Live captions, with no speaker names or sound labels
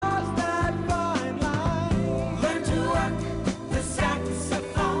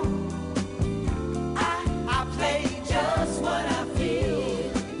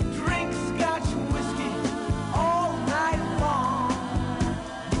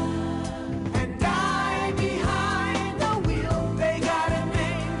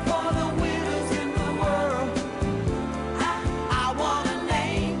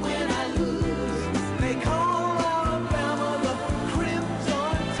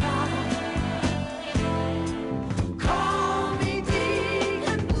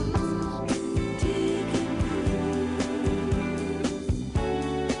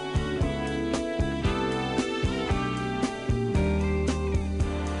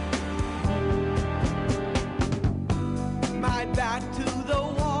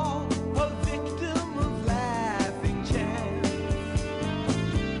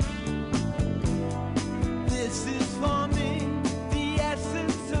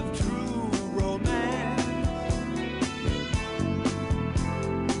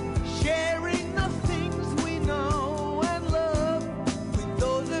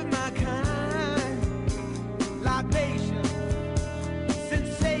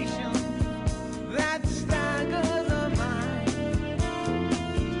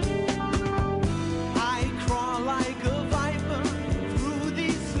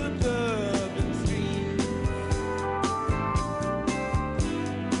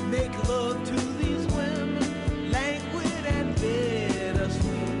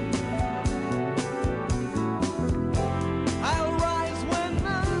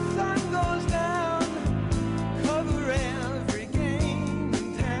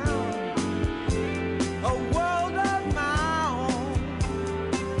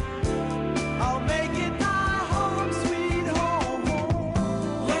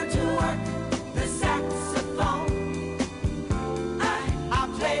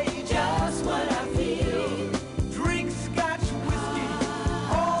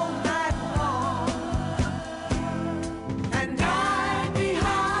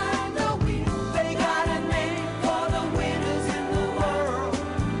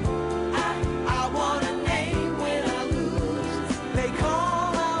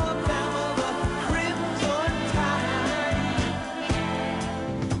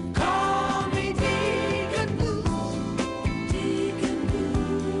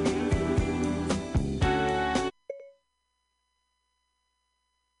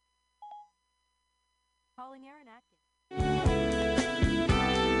Calling Aaron Atkins.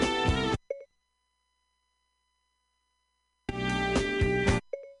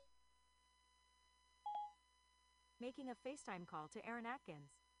 Making a FaceTime call to Aaron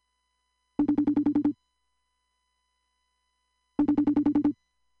Atkins.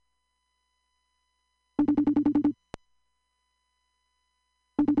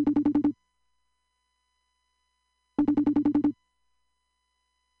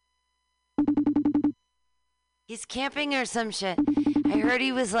 He's camping or some shit. I heard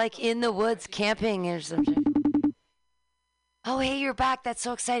he was like in the woods camping or some shit. Oh, hey, you're back. That's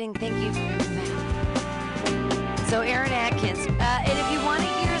so exciting. Thank you for coming back. So Aaron Atkins, and if you want to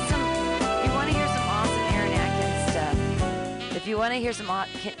hear some awesome Aaron Atkins stuff, if you want to hear some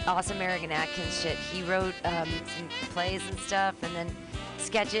awesome Aaron Atkins shit, he wrote some plays and stuff, and then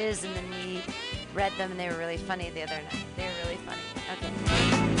sketches, and then we read them, and they were really funny the other night. They were really funny. Okay.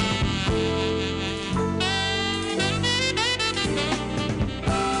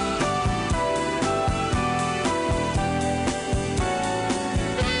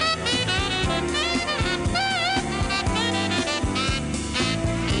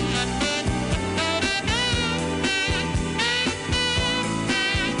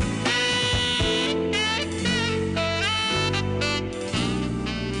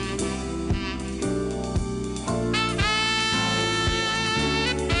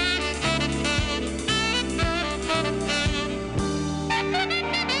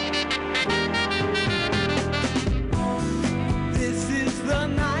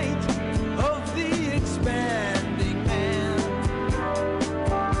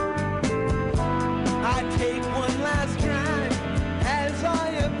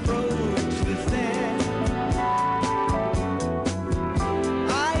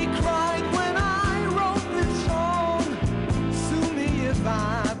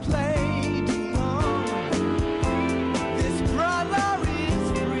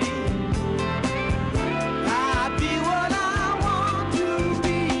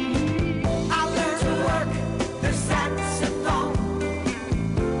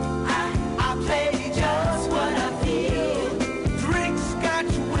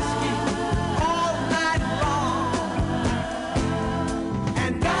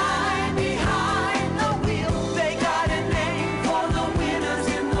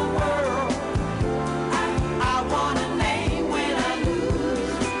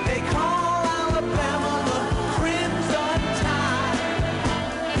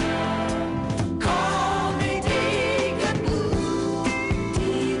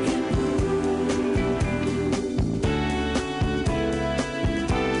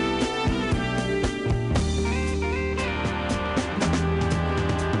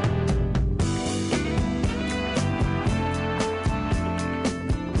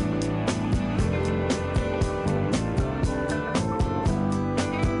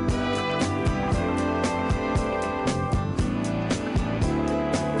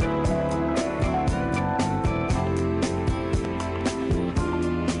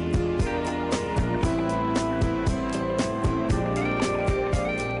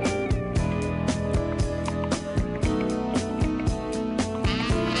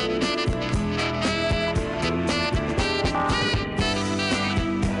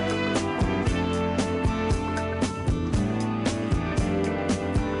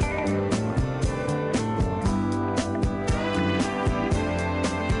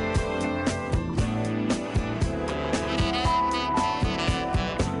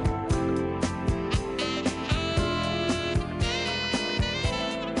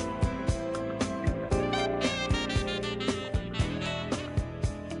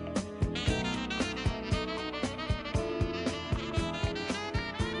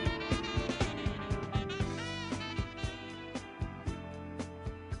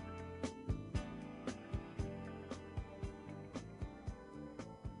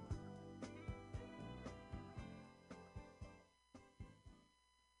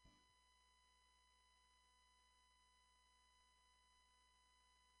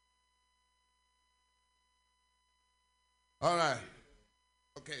 All right.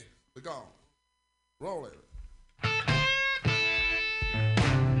 Okay, we're gone. Roll it.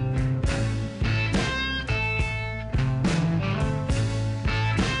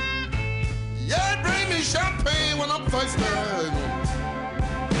 Yeah, bring me champagne when I'm thirsty.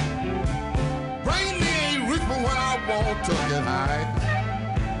 Bring me a reefer when I want to get high.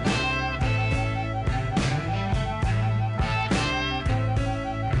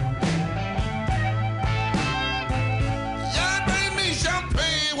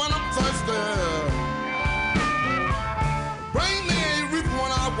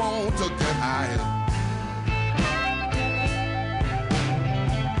 To get high.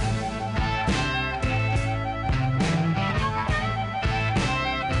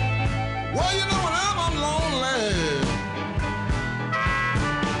 Well, you know when I'm lonely,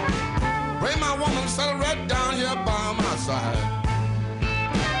 bring my woman, set her right down here by my side.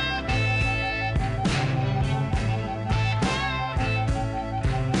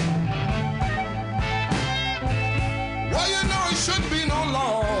 Well, you know it shouldn't be no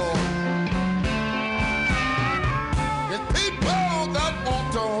law. It's people that want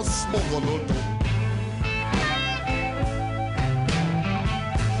to smoke a little dope.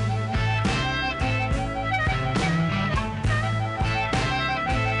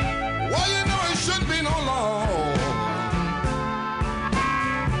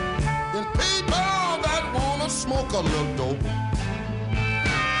 Smoke a little dope.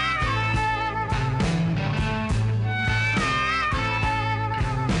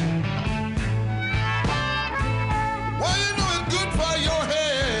 Well, you know it's good for your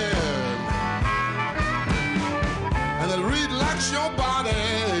head, and it'll relax your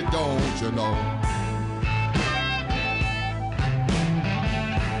body, don't you know?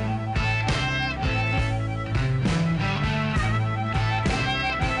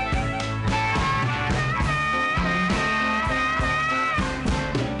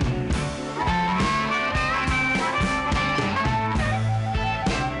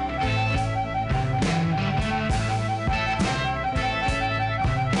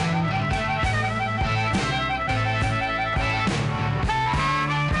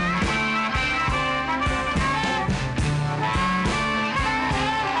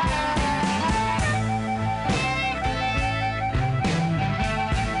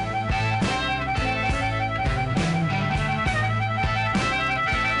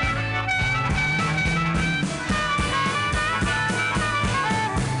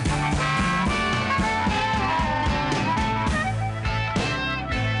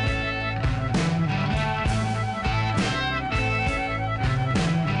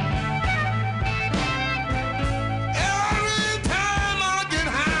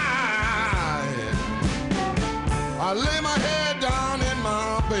 I lay my head down in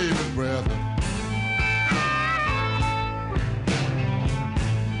my baby's breath.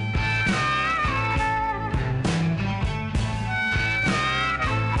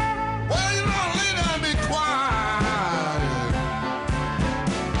 Well, you know, I lay down and be quiet,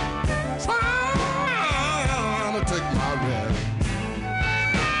 trying to take my rest.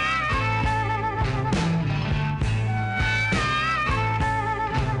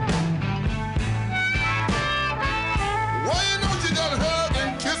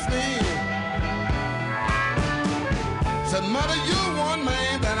 Said, mother, you're one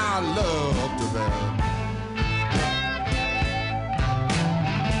man that I love to bear.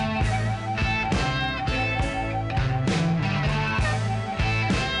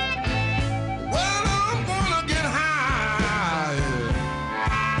 Well, I'm gonna get high.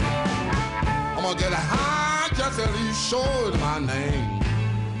 I'm gonna get high just as you showed my name.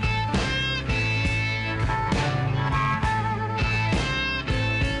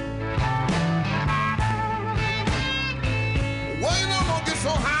 So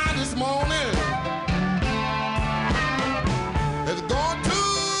high this morning, it's going to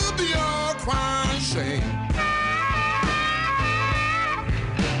be a crying shame.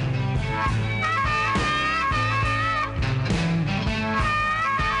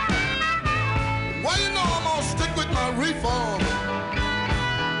 Well, you know I'm gonna stick with my reform.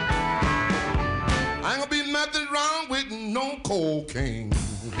 I ain't gonna be nothing wrong with no cocaine.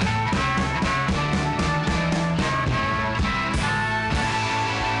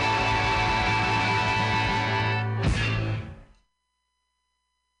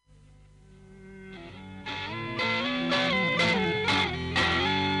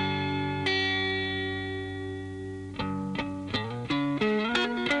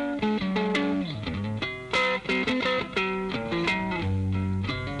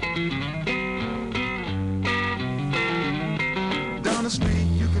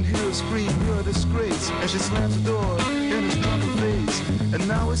 As she slams the door in his drunken face, and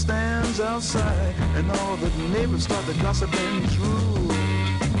now he stands outside, and all the neighbors start to gossip and drool.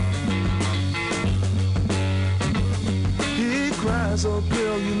 He cries, oh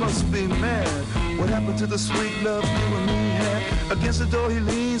girl, you must be mad. What happened to the sweet love you and me had? Against the door he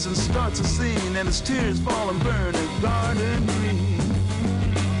leans and starts a scene, and his tears fall and burn in garden green.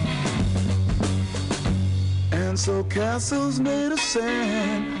 And so castles made of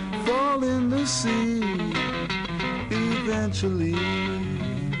sand fall in the sea eventually.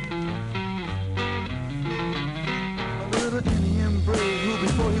 A little Indian brave who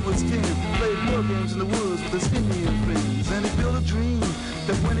before he was king played war games in the woods with his Indian friends, and he built a dream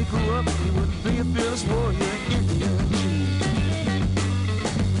that when he grew up he would be a fearless warrior Indian chief.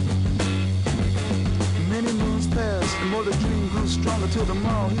 the dream grew stronger till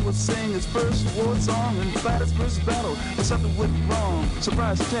tomorrow. He would sing his first war song and fight his first battle. But something went wrong.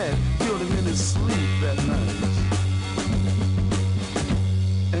 Surprise attack killed him in his sleep that night.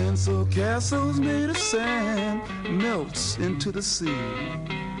 And so castles made of sand melts into the sea.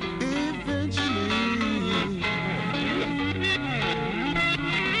 Eventually.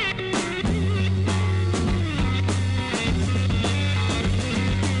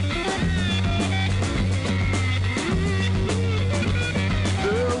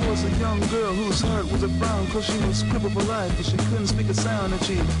 Girl whose heart was a frown, cause she was crippled for life, but she couldn't speak a sound, and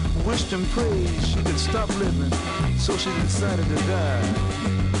she wished and prayed she could stop living, so she decided to die.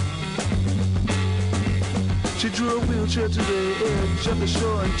 She drew a wheelchair to the edge of the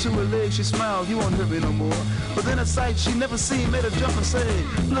shore, and to her legs she smiled, "You won't hurt me no more." But then a sight she never seen made her jump and say,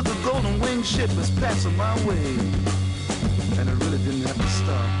 "Look, a golden winged ship is passing my way." And it really didn't have to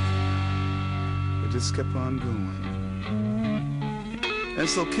stop. It just kept on going. And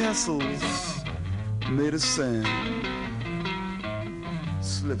so castles made of sand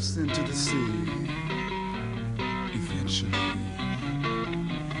slips into the sea eventually.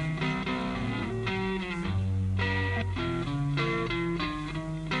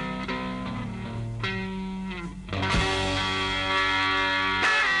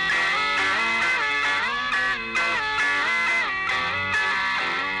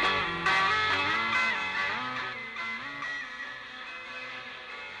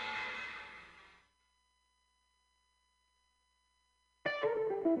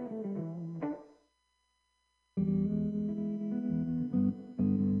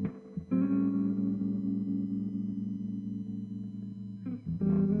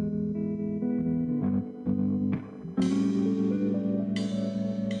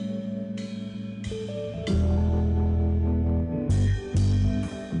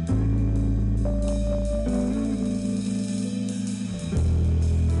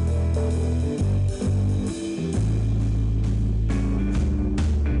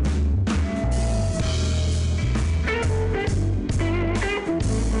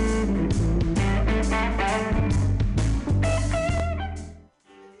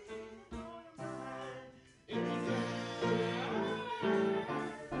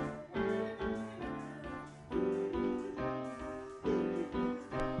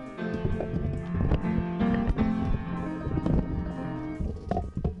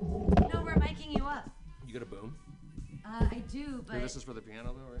 But this is for the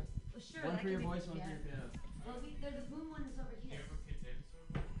piano, though, right? Well, sure. One for your voice, one for your piano. Well, the boom one is over here.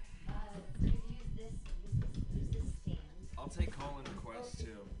 Use this stand. I'll take call-in requests,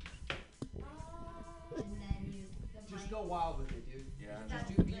 too. And then use the Just mic. go wild with it, dude. Yeah.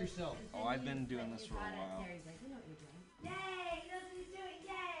 Just be yourself. Oh, I've been doing this for a while. There, he's like, you know what you're doing. Yay! He knows what he's doing.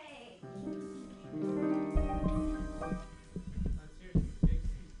 Yay!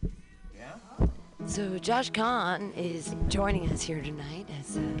 Yeah? So Josh Kahn is joining us here tonight.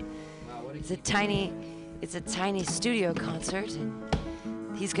 It's a tiny studio concert, and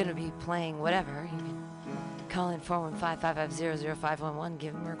he's going to be playing whatever. You can call in 415-550-0511,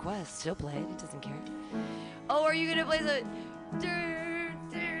 give him requests. He'll play it. He doesn't care. Oh, are you going to play the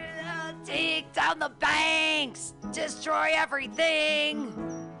take down the banks, destroy everything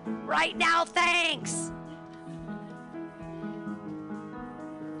right now? Thanks.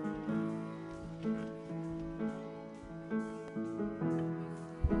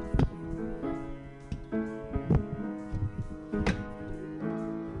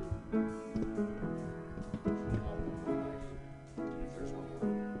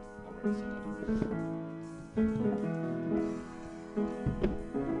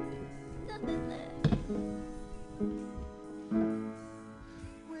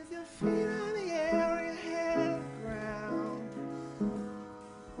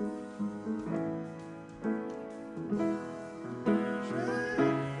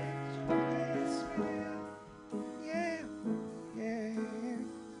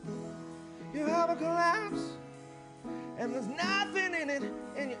 And there's nothing in it,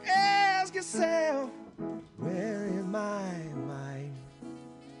 and you ask yourself, where is my mind?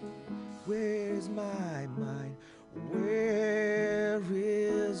 Where is my mind? Where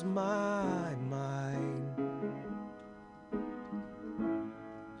is my mind?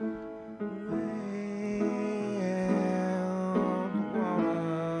 Round,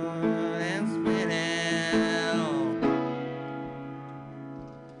 water, and spinning.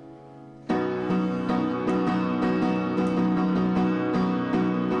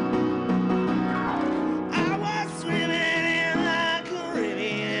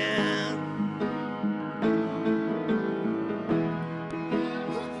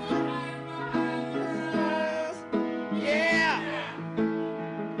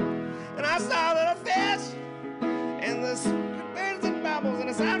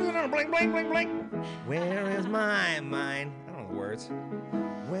 blink, blink, blink. Where is my mind? I don't know the words.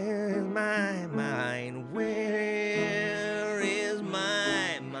 Where is my mind? Where is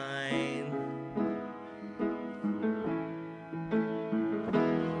my mind?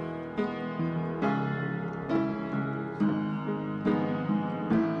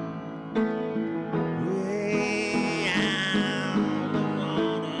 Way out the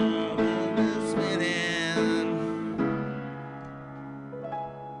water is spinning.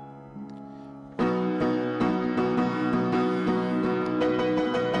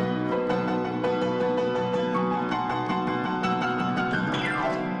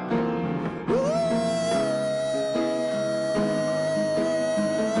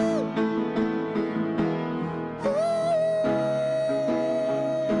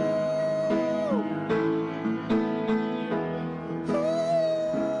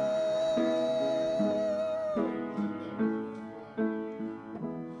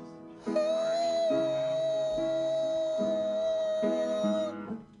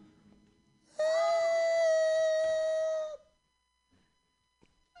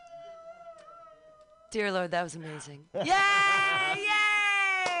 Dear Lord, that was amazing. Yay!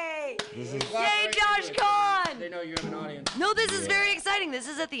 Yay! Yay, Josh Kahn! They know you have an audience. No, this is very exciting. This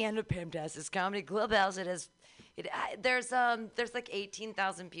is at the end of Pamtastic's Comedy Clubhouse. There's like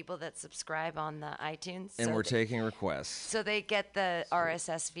 18,000 people that subscribe on the iTunes. And we're taking requests. So they get the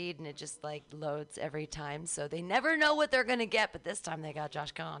RSS feed and it just like loads every time. So they never know what they're gonna get, but this time they got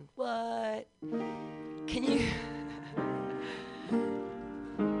Josh Kahn. What? Can you?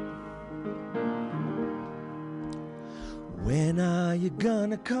 When are you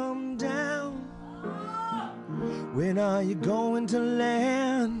gonna come down? When are you going to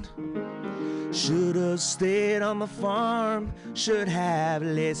land? Should have stayed on the farm, should have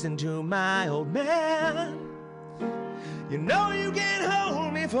listened to my old man. You know you can't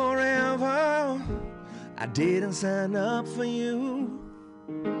hold me forever, I didn't sign up for you.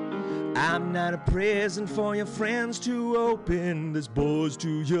 I'm not a present for your friends to open. This boy's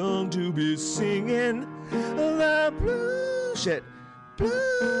too young to be singing the blue shit.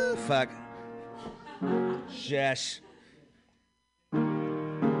 Blue fuck. Shush.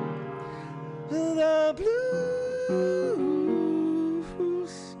 The blues.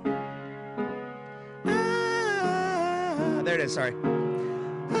 There it is, sorry.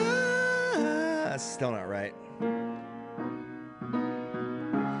 That's still not right.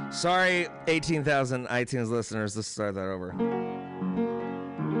 Sorry, 18,000 iTunes listeners. Let's start that over.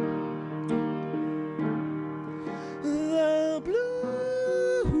 The blues.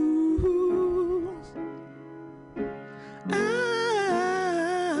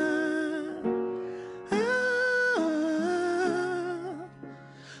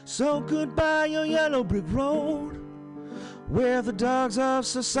 So goodbye, your yellow brick road, where the dogs of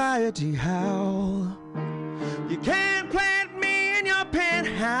society howl. You can't plant me in your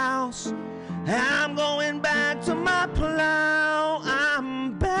penthouse. I'm going back to my plow.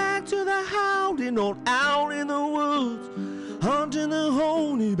 I'm back to the howling old out in the woods, hunting the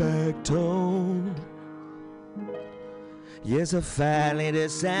honeyback toad. Yes, I finally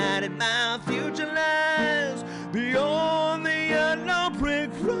decided my future lies beyond the yellow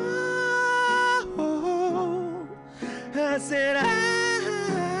brick road. I said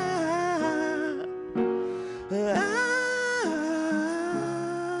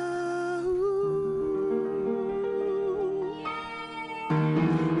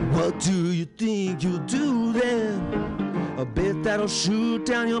what do you think you'll do then? A bit that'll shoot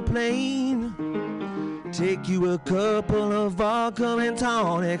down your plane. Take you a couple of vodka and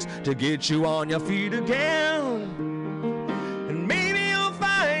tonics to get you on your feet again. And maybe you'll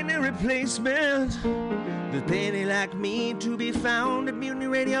find a replacement. There's plenty like me to be found at Mutiny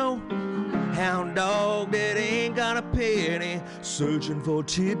Radio. Hound dog that ain't got a penny, searching for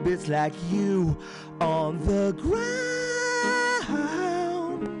tidbits like you on the ground.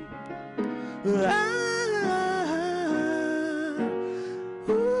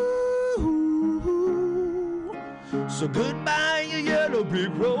 So goodbye, you yellow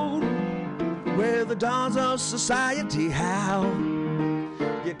brick road, where the dogs of society howl.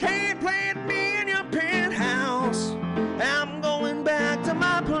 You can't plant me in your penthouse. I'm going back to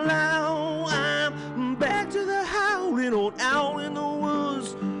my plow. I'm back to the howling old owl in the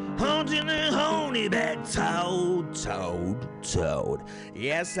woods, hunting the honeyback toad, toad, toad.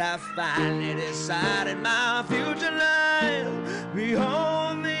 Yes, I finally decided my future lies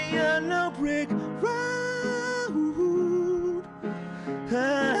beyond the yellow brick road.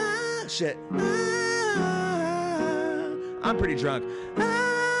 Shit. I'm pretty drunk.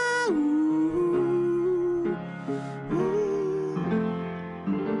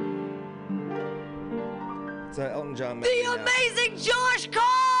 Josh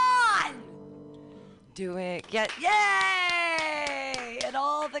Kahn! Doing, yay! And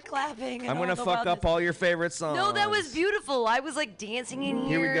all the clapping. And I'm gonna all the fuck wildness. up all your favorite songs. No, that was beautiful. I was like dancing in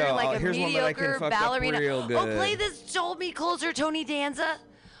here, Here we go. like a Here's one that I can mediocre fuck up ballerina. real Oh, good. play this "Hold Me Closer," Tony Danza.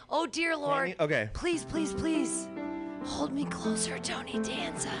 Oh dear Lord. Okay. Please, please, please. Hold me closer, Tony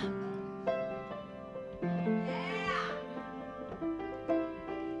Danza.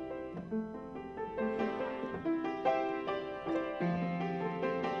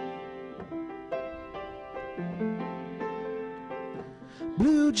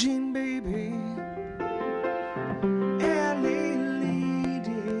 Blue jean baby, LA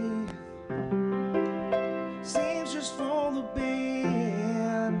lady, seems just for the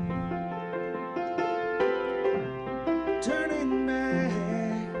band. Turning back,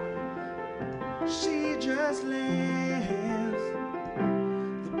 she just laughs.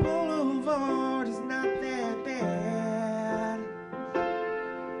 The boulevard is not that bad.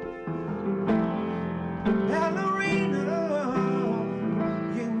 Ballerina,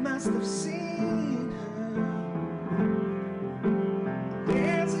 must have seen her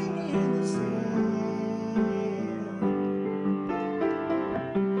dancing in the sand.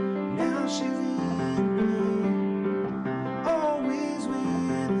 Now she's in me, always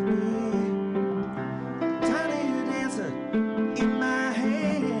with me. Tiny dancer in my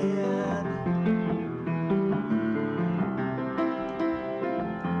hand.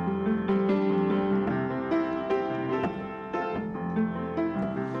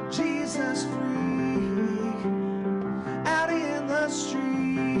 Jesus freak out in the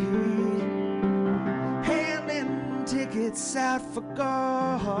street, handing tickets out for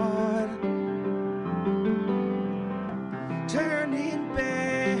God. Turning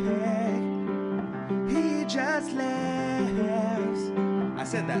back, he just laughs. I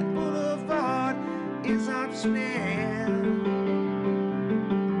said that. Boulevard is upstairs.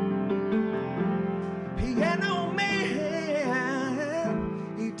 Piano man,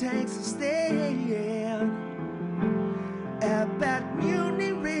 he takes a stand at that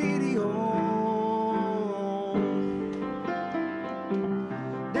MutinyRadio.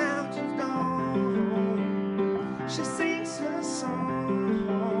 Down to dawn, she sings her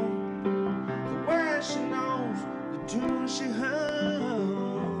song. The words she knows, the tune she hums.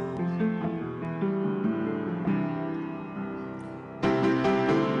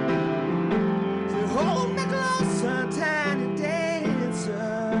 So hold me closer, tiny dancer.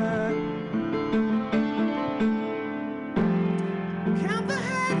 Count the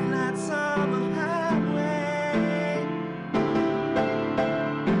headlights on the highway.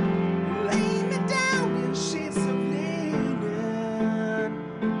 Lay me down in sheets of linen.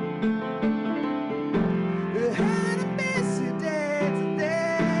 Had a busy day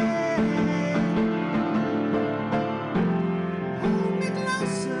today. Hold me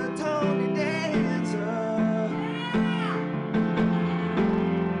closer, Tony Danza.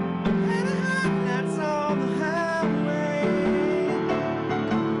 Had a headlights on the highway.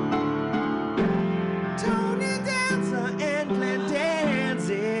 Tony Danza and Glenn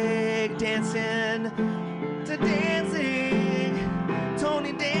Danzig dancing to dancing.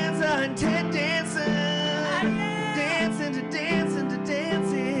 Tony Danza and Ted Danson dancing to dancing to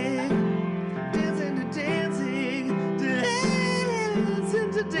dancing. Dancing to dancing,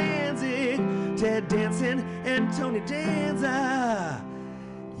 dancing to dancing. Ted Danson and Tony Danza.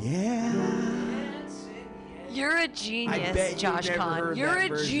 Yeah. You're a I genius, bet Josh you've never Kahn. heard You're that a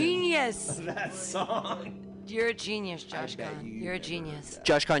version genius. of that song. You're a genius, Josh bet Kahn. you've You're a never genius.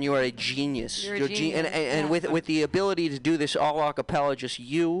 Josh Kahn, you are a genius. You're a And genius, yeah. with the ability to do this all a cappella, just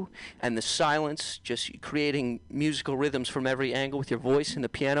you and the silence, just creating musical rhythms from every angle with your voice and the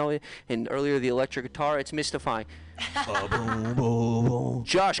piano and earlier the electric guitar, it's mystifying.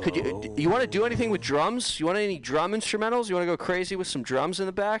 Josh, could you want to do anything with drums? You want any drum instrumentals? You want to go crazy with some drums in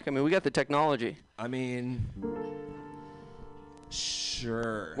the back? I mean, we got the technology. I mean,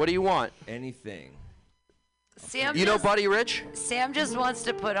 sure. What do you want? Anything. Sam You know just, Buddy Rich? Sam just wants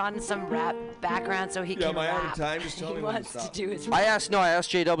to put on some rap background so he Yeah, can am I out rap. of time? Just tell He me when to wants to stop. do his I asked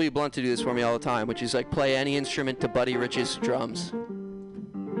JW Blunt to do this for me all the time, which is like play any instrument to Buddy Rich's drums.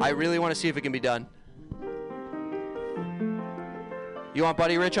 I really want to see if it can be done. You want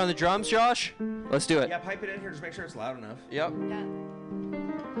Buddy Rich on the drums, Josh? Let's do it. Yeah, pipe it in here. Just make sure it's loud enough. Yep. Yeah.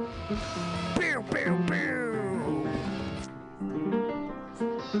 Pew, pew, pew.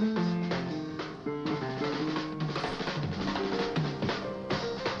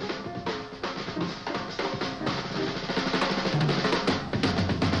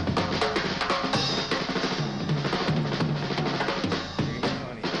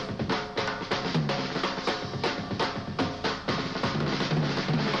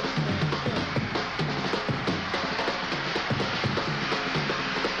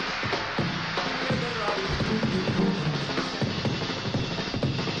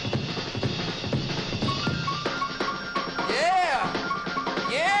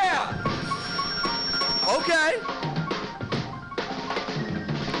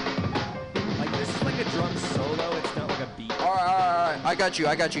 I got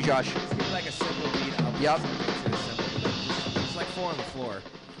you, Josh. Just give me like a simple beat. Yep. It's like 4 on the floor.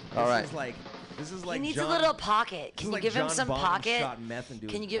 All right. This is like He needs John, a little pocket. Can you like give him John some Bonham pocket? shot meth into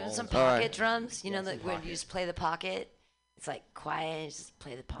Can you his give him some balls. All pocket right. drums? You know that some when pocket. you just play the pocket, it's like quiet. Just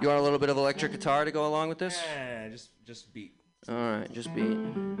play the pocket. You want a little bit of electric guitar to go along with this? Yeah, just beat. All right, just beat.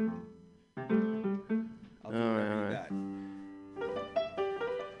 I'll do whatever you got.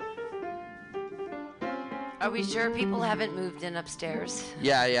 Are we sure people haven't moved in upstairs?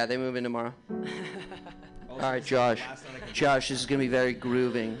 Yeah, they move in tomorrow. All right, Josh. Josh, this is gonna be very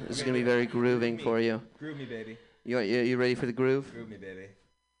grooving. This is gonna be very grooving for you. Groove me, baby. You ready for the groove? Groove me, baby.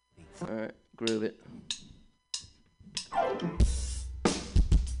 All right, groove it.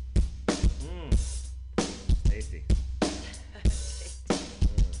 Tasty.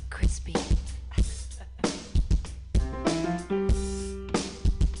 Crispy.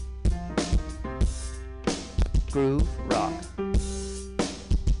 Groove, rock.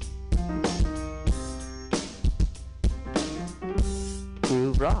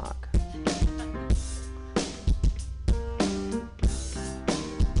 Groove, rock.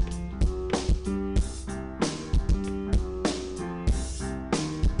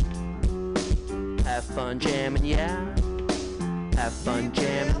 Have fun jamming, yeah. Have fun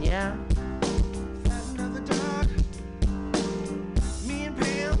jamming, yeah. Another dog. Me and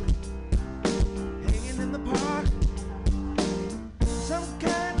Pam hanging in the park. Some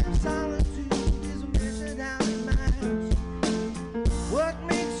kind of solitude is measured out in miles. What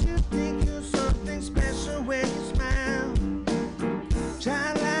makes you think you're something special when you smile?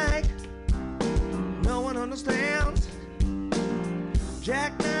 Childlike, no one understands.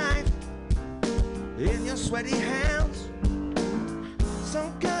 Jackknife in your sweaty hands.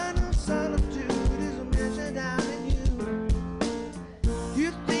 Some kind of solitude is measured out in you.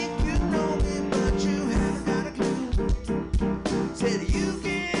 You think you know me, but you haven't got a clue. Said you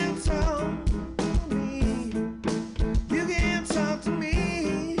can't talk to me. You can't talk to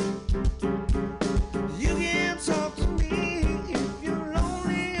me. You can't talk to me. If you're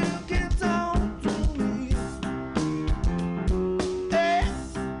lonely, you can't talk to me. Hey.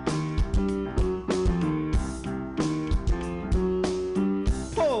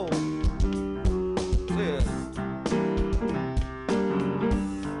 Pull. Yeah.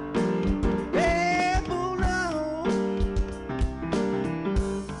 Hey, Bull-o.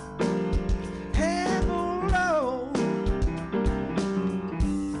 Hey, Bull-o.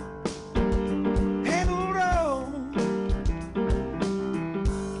 Hey, Bull-o.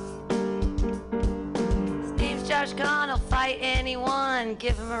 His name's Josh Kahn. He'll fight anyone.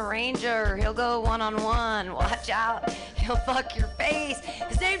 Give him a ranger. He'll go one-on-one. Watch out. He'll fuck your face.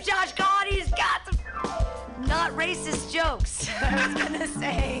 His name's Josh Kahn. He's got some not racist jokes. I was gonna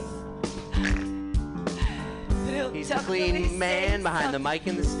say. But he'll He's a definitely clean say man behind the something. mic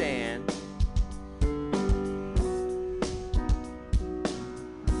in the stand.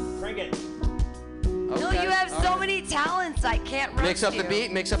 Crank it. No, Okay, you have all so right. many talents. I can't roast Mix up the you.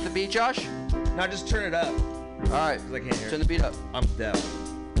 beat. Mix up the beat, Josh. Now just turn it up. All right, 'Cause I can't hear turn it. the beat up. I'm deaf.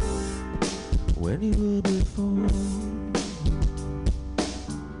 When you were before,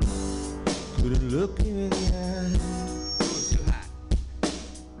 couldn't look you in the eye, Too hot.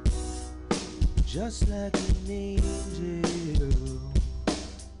 just like an angel.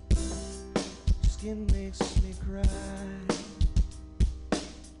 Skin makes me cry,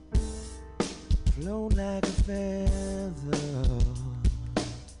 flown like a feather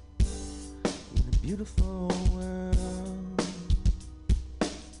in a beautiful world.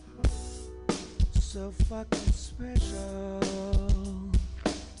 So fucking special.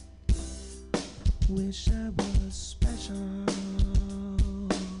 Wish I was special.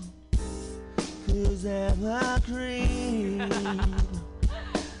 'Cause I'm a cream.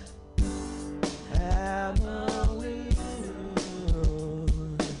 I'm a weird.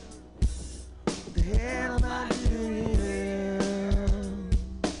 What the hell am I doing?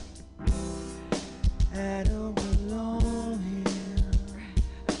 I don't belong here.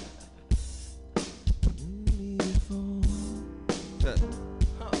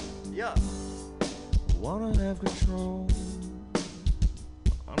 Yeah. Wanna have control.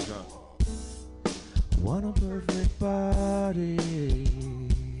 I'm drunk. Want a perfect body.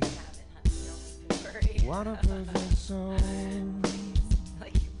 Want a perfect song.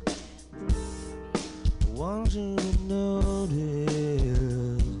 Want you to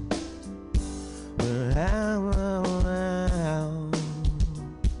notice when I'm around.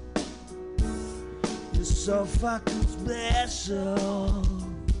 You're so fucking special.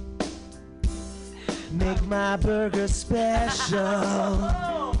 Make my burger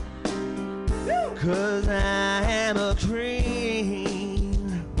special. 'Cause I am a cream.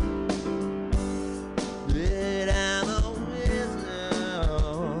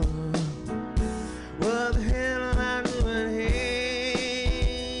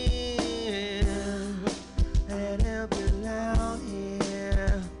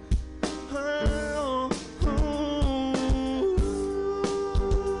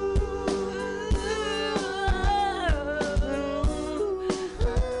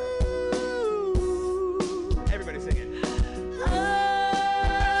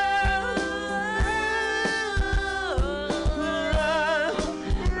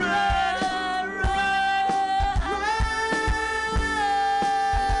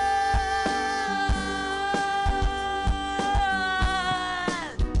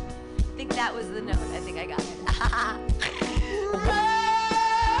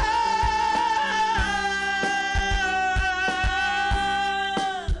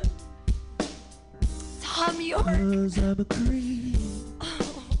 'cause I'm a creep.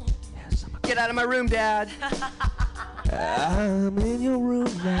 Get out of my room, Dad. I'm in your room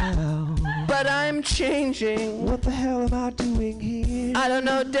now. But I'm changing. What the hell am I doing here? I don't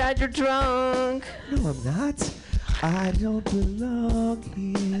know, Dad, you're drunk. No, I'm not. I don't belong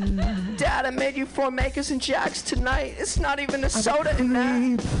here. Dad, I made you 4 Makers and Jacks tonight. It's not even a soda in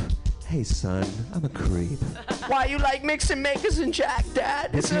that. Hey, son, I'm a creep. Why you like mixing Makers and Jack,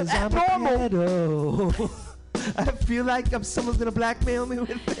 Dad? It's Because I'm abnormal. a pedo. I feel like someone's gonna blackmail me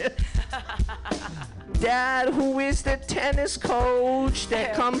with this. Dad, who is the tennis coach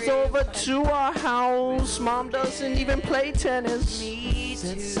that comes over to our house? Mom doesn't even play tennis.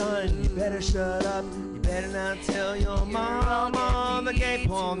 Said, son, you better shut up. You better not tell your mom on the gay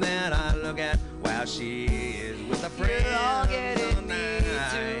porn that I look at while she is with a friend. all getting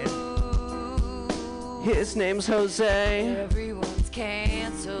His name's Jose. Everyone's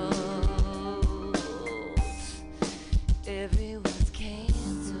canceled. Everyone's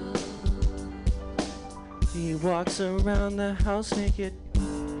canceled. He walks around the house naked.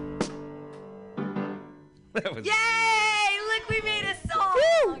 That was Yay! Look, we made a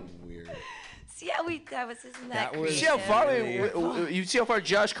song. weird. See how isn't that was- See how far really- you see how far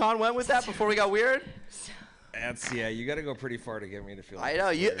Josh Kahn went with that before we got weird? You got to go pretty far to get me to feel. I know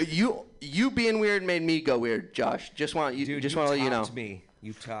you being weird made me go weird, Josh. Just want to let you know.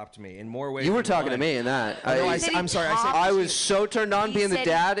 You topped me in more ways. You were than talking to one. me in that. I'm sorry. I was so turned on He being the said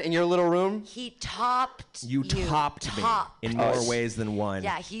dad in your little room. He topped You topped me in more ways than one.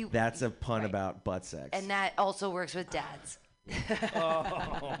 Yeah, That's a pun about butt sex. And that also works with dads.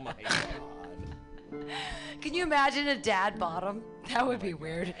 Oh my god. Can you imagine a dad bottom? That would be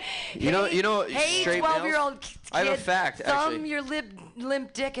weird. You know, Hey, straight 12-year-old males- kid, I have a fact, thumb actually. your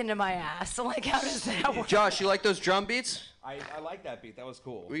limp dick into my ass. Like, how does that work? Josh, you like those drum beats? I like that beat. That was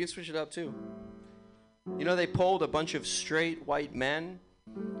cool. We can switch it up too. You know, they polled a bunch of straight white men,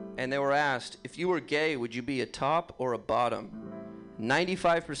 and they were asked, if you were gay, would you be a top or a bottom?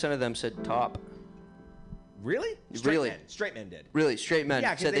 95% of them said top. Really? Straight men did. Really, straight men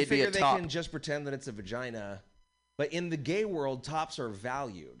Yeah, because said they they'd be a figure they top. can just pretend that it's a vagina. But in the gay world, tops are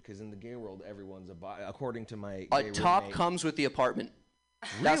valued because in the gay world, everyone's according to my A gay top roommate. comes with the apartment.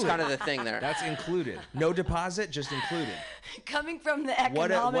 That's Really? kind of the thing there. That's included. No deposit, just included. Coming from the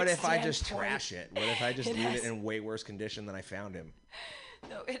economic What if I just standpoint, trash it? What if I just it leave has- it in way worse condition than I found him?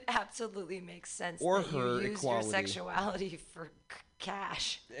 No, it absolutely makes sense Or that you her use equality. your sexuality for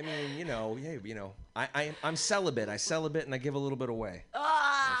cash. I mean, I'm celibate. I celibate and I give a little bit away.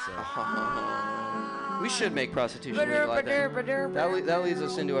 We should make prostitution legal. I think. That leads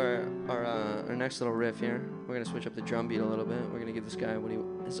us into our next little riff here. We're gonna switch up the drum beat a little bit. We're gonna give this guy what he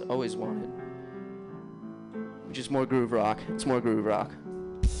has always wanted, which is more groove rock. It's more groove rock.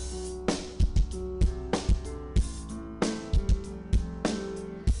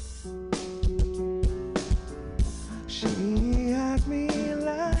 She asked me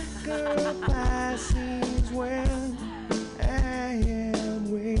like a Pisces when I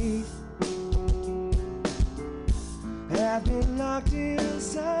am weak. I've been locked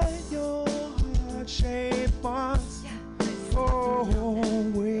inside your heart-shaped box for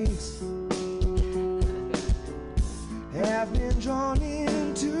weeks. I've been drawn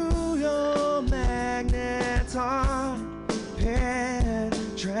into your magneton pen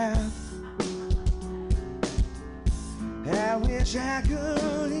trap. I wish I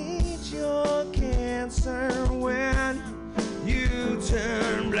could eat your cancer when you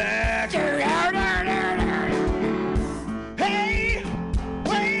turn black. Hey,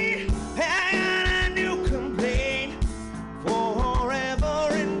 wait, I got a new complaint. Forever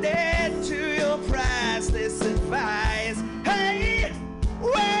indebted to your priceless advice. Hey,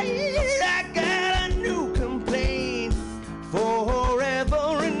 wait, I got a new complaint.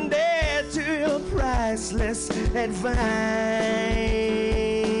 Forever indebted to your priceless advice.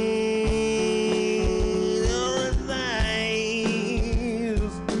 Your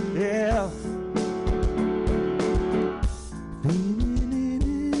advice, yeah. Leaning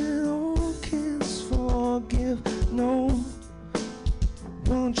in it, oh, can't forgive, no,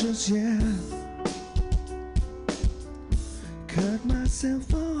 won't just yet. Cut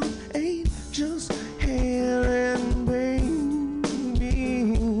myself off, ain't just hair and baby's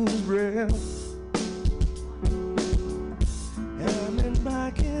breath. I'm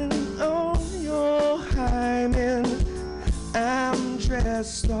embarking on your hymen. I'm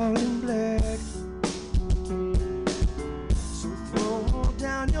dressed all in black. So throw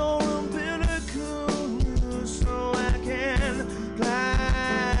down your umbilical noose so I can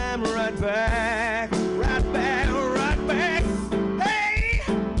climb right back, right back, right back. Hey,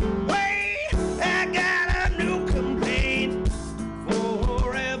 wait, I got a new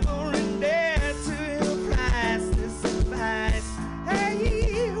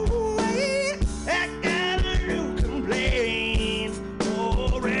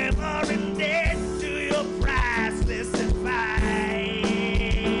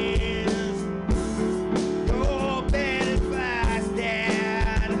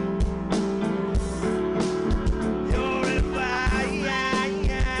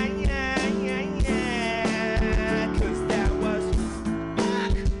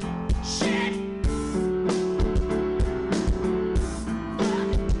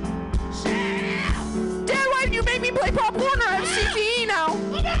me play Pop Warner. I have CTE now.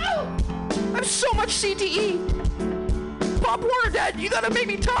 I have so much CTE. Pop Warner, Dad, you gotta make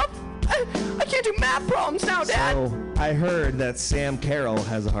me tough. I can't do math problems now, Dad. So, I heard that Sam Carroll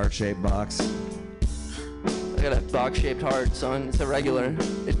has a heart-shaped box. I got a box-shaped heart, son. It's irregular.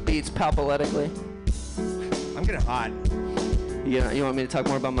 It beats palpaletically. I'm getting hot. Yeah, you want me to talk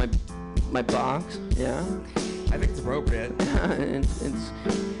more about my box? Yeah. I think it's appropriate.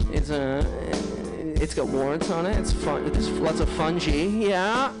 It's got warrants on it. It's fun. There's lots of fungi.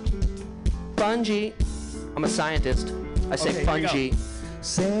 Yeah. Fungi. I'm a scientist. I say Okay, fungi.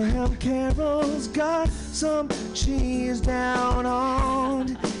 Sam Carroll's got some cheese down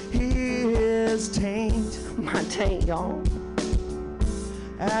on his taint. My taint, y'all.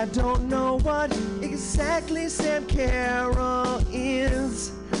 I don't know what exactly Sam Carroll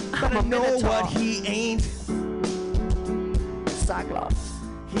is, but I know what he ain't. Cyclops.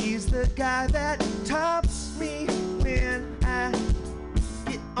 He's the guy that tops me when I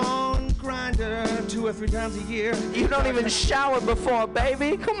get on Grindr 2 or 3 times a year. You don't even shower before,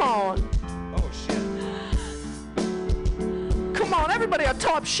 baby. Come on. Oh, shit. Come on, everybody on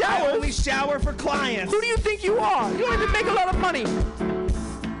top showers. I only shower for clients. Who do you think you are? You don't even make a lot of money.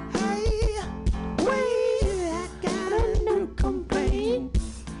 Hey, wait, I got a new complaint.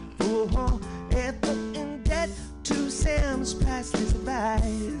 Oh, ever in debt to Sam's priceless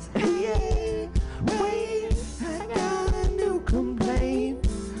advice. Hey, wait, I got a new complaint.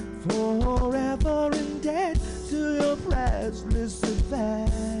 Forever in debt to your priceless advice.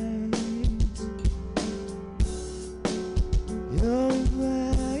 You're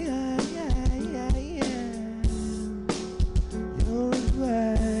right, you're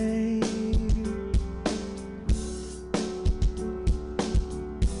right.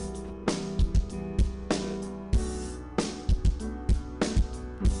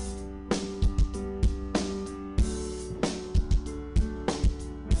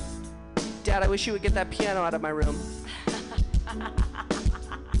 Dad, I wish you would get that piano out of my room.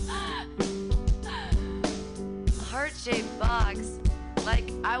 Heart-shaped box.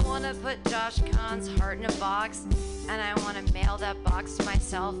 Like, I want to put Josh Kahn's heart in a box, and I want to mail that box to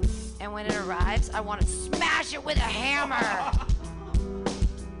myself, and when it arrives, I want to smash it with a hammer.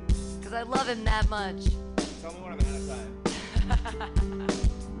 Because I love him that much. Tell me when I'm out of time.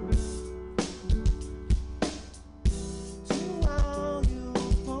 To all you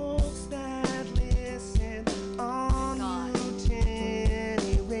folks that listen on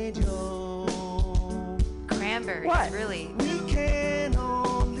MutinyRadio. Cranberries, What? really. We can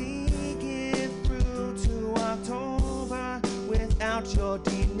only get through to October without your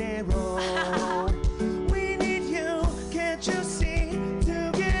dinero. We need you, can't you see,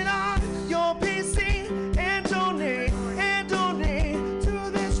 to get on your PC and donate to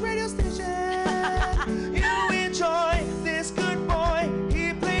this radio station. You enjoy this good boy,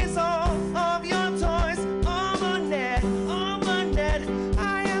 he plays all of your toys on the net,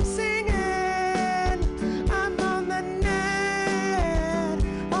 I am singing, I'm on the net,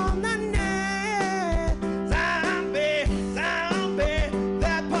 zombie,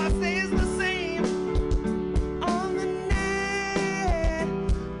 that part stays the same, on the net,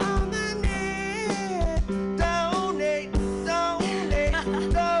 donate,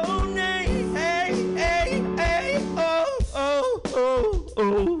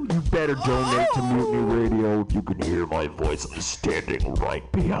 Oh, you better donate to Mutiny Radio. You can hear my voice. I'm standing right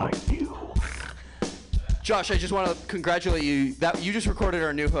behind you. Josh, I just want to congratulate you. That you just recorded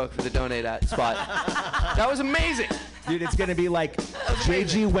our new hook for the donate at spot. That was amazing. Dude, it's going to be like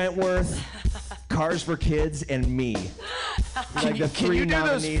J.G. Wentworth, Cars for Kids, and me. Like the can 3 you do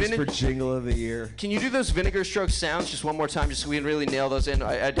those nominees for Jingle of the Year. Can you do those Vinegar Stroke sounds just one more time, just so we can really nail those in?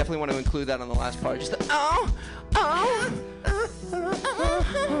 I definitely want to include that on the last part. Just the,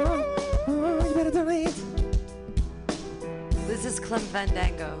 you better donate. This is Clem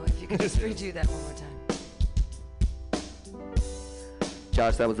Fandango. If you could just redo that one more time.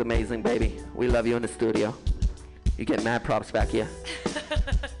 Josh, that was amazing, baby. We love you in the studio. You get mad props back here.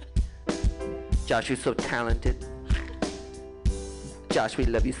 Josh, you're so talented. Josh, we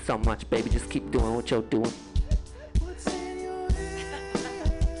love you so much, baby. Just keep doing what you're doing.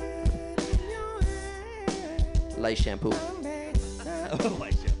 Light shampoo.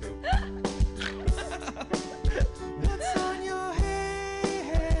 Light shampoo. What's on your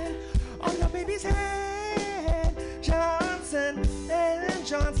head? On your baby's head. Johnson and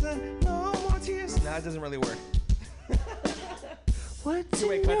Johnson. No more tears. No, it doesn't really work. What's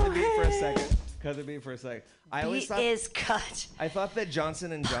Wait, in cut the your beat for a head? second. Cut the beat for a second. I always Beat thought is cut. I thought that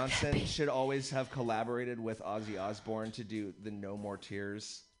Johnson and Johnson should always have collaborated with Ozzy Osbourne to do the No More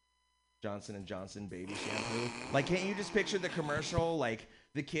Tears Johnson & Johnson baby shampoo. Like, can't you just picture the commercial? Like,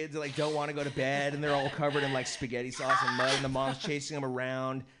 the kids like don't want to go to bed and they're all covered in like spaghetti sauce and mud, and the mom's chasing them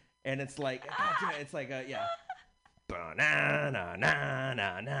around, and it's like, it's like a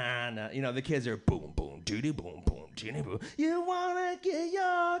Ba-na-na-na-na-na-na. You know, the kids are boom, boom, doody, boom, boom, doody, boom. You wanna get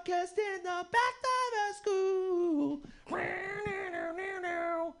your kids in the back of the school.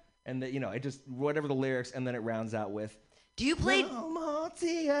 And you know, it just whatever the lyrics, and then it rounds out with. Do you play? No more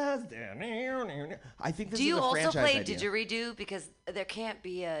tears. I think this Do is you a also franchise play idea. didgeridoo? Because there can't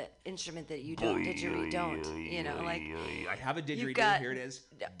be an instrument that you don't didgeridoo. You know, like I have a didgeridoo. got- Here it is.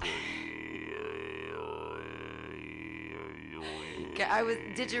 I was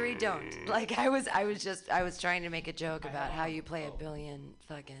didgeridoo. Like I was trying to make a joke about how you play a billion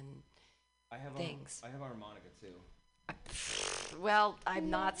fucking things. I have harmonica too. Well, I'm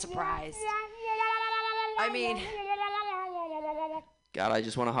not surprised. I mean, God, I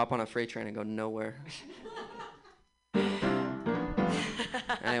just want to hop on a freight train and go nowhere.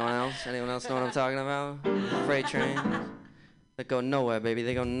 Anyone else? Anyone else know what I'm talking about? Freight trains. They go nowhere, baby.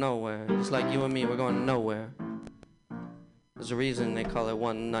 They go nowhere. Just like you and me, we're going nowhere. There's a reason they call it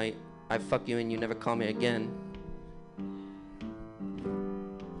one night. I fuck you and you never call me again.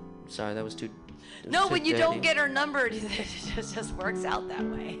 Sorry, that was too... no, when you don't dirty. get her numbered, it just works out that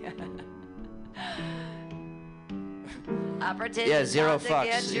way. I pretend Yeah, not zero to fucks.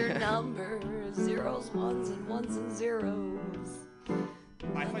 get your number. Zeros, ones, and zeros.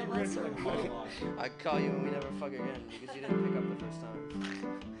 I thought you were going to like monologue. I call you and we never fuck again because you didn't pick up the first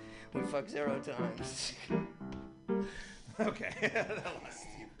time. We fuck 0 times. Okay. That was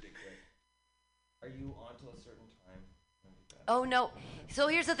stupid. Are you on till a certain time? Oh no. So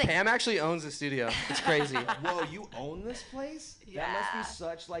here's the thing. Pam actually owns the studio. It's crazy. Whoa, you own this place? Yeah. That must be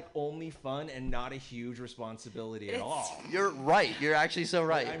such like only fun and not a huge responsibility at all. You're right. You're actually so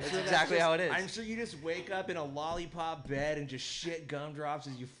right. I'm That's sure exactly how it is. I'm sure you just wake up in a lollipop bed and just shit gumdrops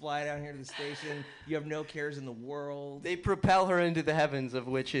as you fly down here to the station. You have no cares in the world. They propel her into the heavens of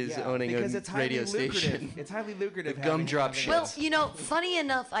witches owning because a it's highly radio lucrative. station. It's highly lucrative. The gumdrop having shit. Well, you know, funny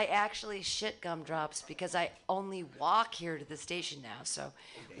enough, I actually shit gumdrops because I only walk here to the station now. So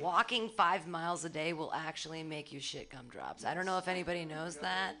walking 5 miles a day will actually make you shit gumdrops. I don't know if anybody knows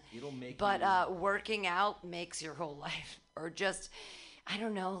that, It'll make but working out makes your whole life, or just, I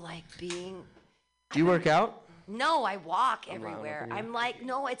don't know, like being. Do you work out? No, I walk I'm lying everywhere. up in I'm like,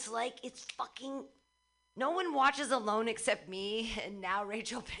 no, it's fucking. No one watches Alone except me and now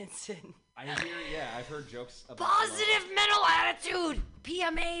Rachel Benson. I hear, I've heard jokes about Positive mental attitude,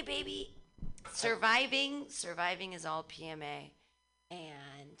 PMA, baby. Surviving is all PMA,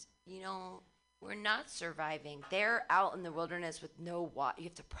 and you know we're not surviving. They're out in the wilderness with no water. You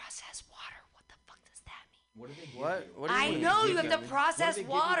have to process water. What the fuck does that mean? What do they give you? What do I you mean? know you have to What process do they give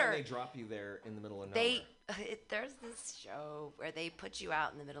you water. when they drop you there in the middle of nowhere? There's this show where they put you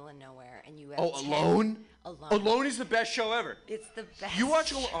out in the middle of nowhere and you have Oh, Alone? Alone. Alone is the best show ever. It's the best. You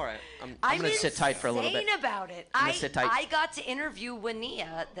watch Alone? All right. I'm going to sit tight for a little bit. insane about it. I'm gonna sit tight. I got to interview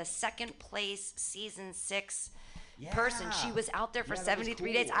Wania, the second place season 6 person. She was out there for Yeah, that was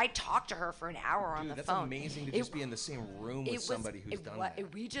 73 cool. days. I talked to her for an hour on Dude, the that's phone. amazing to just be in the same room with somebody who's done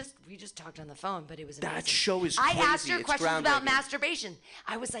that. We just talked on the phone, but it was amazing. That show is I crazy. asked her It's questions about groundbreaking. masturbation.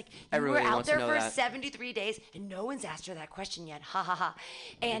 I was like, you Everybody were out wants to there know for that. 73 days, and no one's asked her that question yet. Ha ha ha.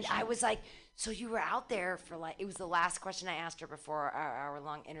 And I was like, so you were out there for like, it was the last question I asked her before our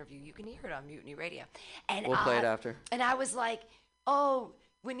hour-long interview. You can hear it on Mutiny Radio. And We'll play it after. And I was like, oh,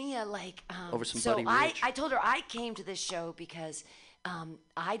 Wania, like, Over some so Buddy Rich. I told her I came to this show because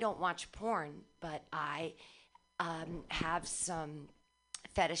I don't watch porn, but I have some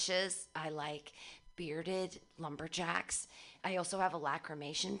fetishes. I like bearded lumberjacks. I also have a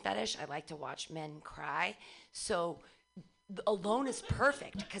lacrimation fetish. I like to watch men cry. So Alone is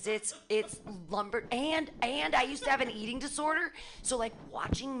perfect because it's lumber and I used to have an eating disorder, so like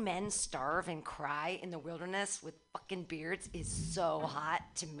watching men starve and cry in the wilderness with fucking beards is so hot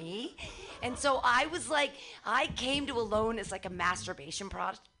to me. And so I was like, I came to Alone as like a masturbation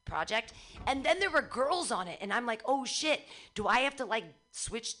project, and then there were girls on it, and I'm like, oh shit, do I have to like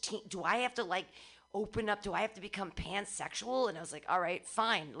switch do I have to like open up, do I have to become pansexual? And I was like, all right,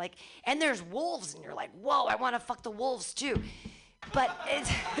 fine. Like, and there's wolves, and you're like, whoa, I want to fuck the wolves too. But it's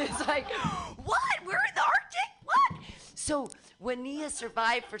like, what? We're in the Arctic? What? So Wania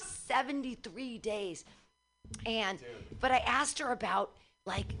survived for 73 days. But I asked her about,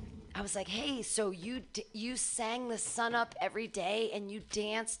 like, I was like, hey, so you sang the sun up every day and you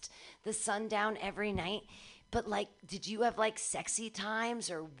danced the sun down every night. But, like, did you have, like, sexy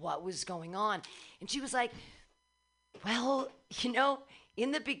times or what was going on? And she was like, well, you know,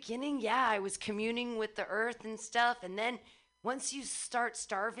 in the beginning, yeah, I was communing with the earth and stuff. And then once you start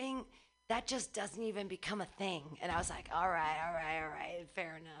starving, that just doesn't even become a thing. And I was like, all right,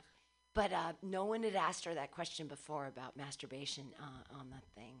 fair enough. But no one had asked her that question before about masturbation on that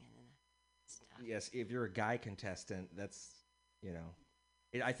thing and stuff. Yes, if you're a guy contestant, that's,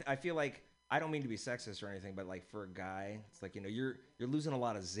 I feel like, I don't mean to be sexist or anything, but like for a guy, it's like, you're losing a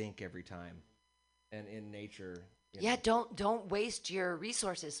lot of zinc every time. And in nature. Yeah, don't waste your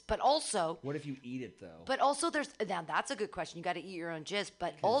resources. But also, what if you eat it though? But also, now that's a good question. You got to eat your own jizz.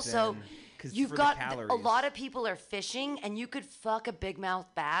 But also, you've for got the a lot of people are fishing, and you could fuck a big mouth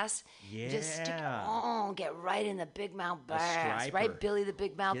bass. Yeah. Just get right in the big mouth bass, striper. right, Billy the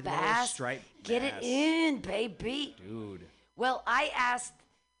big mouth Get bass. Get bass. it in, baby. Dude. Well, I asked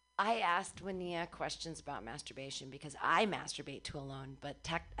Winia questions about masturbation because I masturbate to alone, but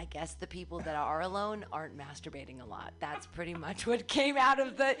I guess the people that are alone aren't masturbating a lot. That's pretty much what came out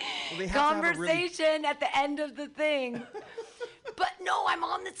of the conversation at the end of the thing. But no, I'm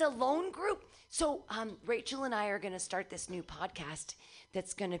on this alone group. So Rachel and I are going to start this new podcast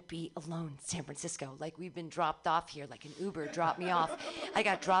that's going to be alone, San Francisco. Like we've been dropped off here, like an Uber dropped me off. I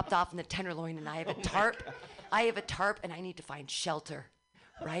got dropped off in the Tenderloin, and I have a tarp. And I need to find shelter.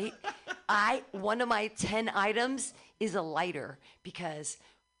 Right? One of my 10 items is a lighter because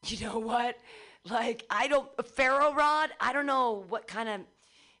you know what? Like a ferro rod, I don't know what kind of,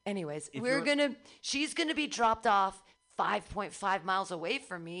 anyways, she's gonna be dropped off 5.5 miles away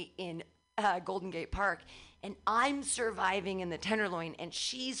from me in Golden Gate Park. And I'm surviving in the Tenderloin and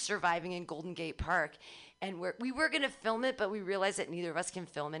she's surviving in Golden Gate Park. And we were going to film it, but we realized that neither of us can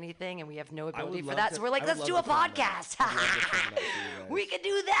film anything and we have no ability for that. So we're like, let's do a podcast. We could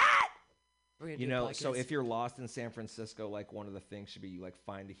do that. So if you're lost in San Francisco, like one of the things should be you like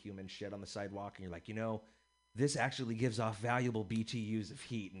find a human shit on the sidewalk and you're like, this actually gives off valuable BTUs of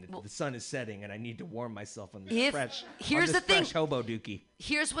heat and the sun is setting and I need to warm myself on this fresh hobo dookie.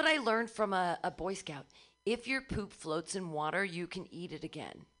 Here's what I learned from a Boy Scout. If your poop floats in water, you can eat it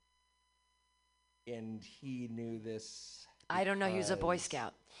again. And he knew this. I don't know. He was a Boy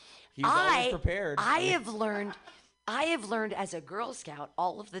Scout. He was always prepared. I have learned as a Girl Scout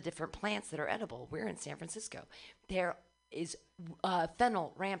all of the different plants that are edible. We're in San Francisco. There is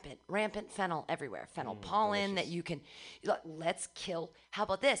fennel, rampant fennel everywhere. Fennel pollen that you can. Let's kill. How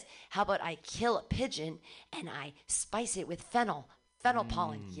about this? How about I kill a pigeon and I spice it with fennel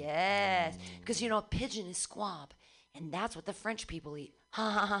pollen? Yes, because a pigeon is squab. And that's what the French people eat. Ha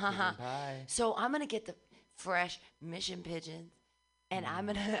ha ha ha ha. So I'm gonna get the fresh mission pigeons, and I'm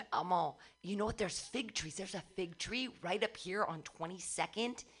all. You know what? There's fig trees. There's a fig tree right up here on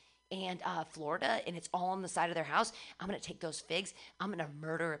 22nd and Florida, and it's all on the side of their house. I'm gonna take those figs. I'm gonna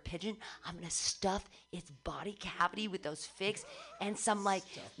murder a pigeon. I'm gonna stuff its body cavity with those figs and some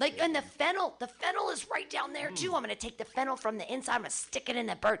and the fennel. The fennel is right down there too. I'm gonna take the fennel from the inside. I'm gonna stick it in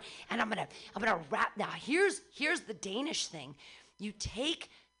the bird, and I'm gonna wrap. Now here's the Danish thing. You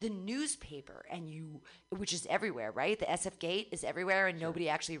take the newspaper which is everywhere, right? The SF Gate is everywhere, and nobody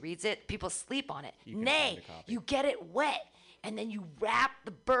actually reads it. People sleep on it. You get it wet. And then you wrap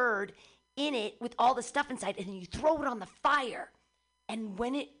the bird in it with all the stuff inside, and then you throw it on the fire. And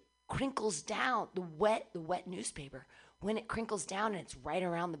when it crinkles down, the wet newspaper, when it crinkles down and it's right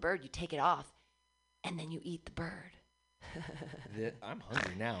around the bird, you take it off, and then you eat the bird. I'm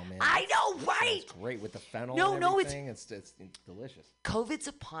hungry now, man. I know, right? It's great with the fennel and everything. It's delicious. COVID's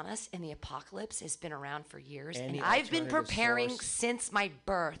upon us, and the apocalypse has been around for years. Any and I've been alternative preparing source? since my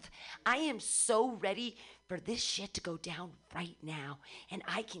birth. I am so ready for this shit to go down right now. And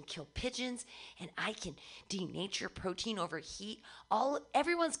I can kill pigeons, and I can denature protein over heat.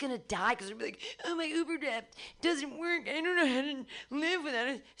 Everyone's gonna die because they're gonna be like, oh, my Uber app doesn't work. I don't know how to live without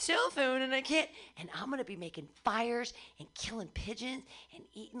a cell phone, and I can't. And I'm gonna be making fires and killing pigeons and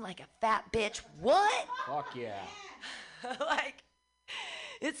eating like a fat bitch. What? Fuck yeah.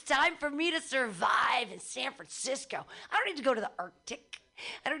 It's time for me to survive in San Francisco. I don't need to go to the Arctic.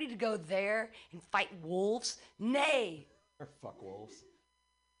 I don't need to go there and fight wolves. Nay. Or fuck wolves.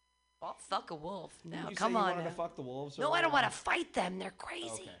 I'll fuck a wolf. Now, you come say you on. wanted to fuck the wolves? No, I don't want to fight them. They're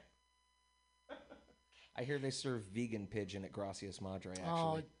crazy. Okay. I hear they serve vegan pigeon at Gracias Madre, actually.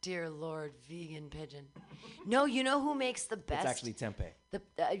 Oh, dear Lord, vegan pigeon. No, you know who makes the best? It's actually tempeh.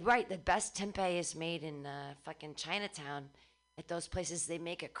 The best tempeh is made in fucking Chinatown. At those places, they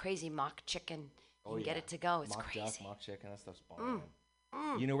make a crazy mock chicken and get it to go. It's mock crazy. Duck, mock chicken, that stuff's bomb.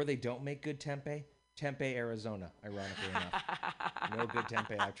 You know where they don't make good tempeh? Tempe, Arizona, ironically enough. No good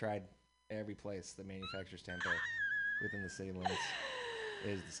tempeh. I've tried every place that manufactures tempeh within the city limits.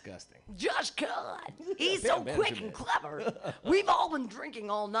 is disgusting. Josh God, he's Bam, so bam, quick bam. and clever. We've all been drinking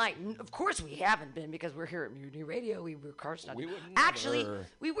all night. And of course we haven't been because we're here at Mutiny Radio. We were Carson. We would Actually, never.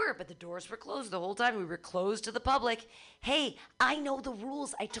 we were, but the doors were closed the whole time. We were closed to the public. Hey, I know the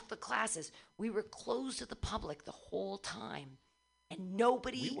rules. I took the classes. We were closed to the public the whole time. And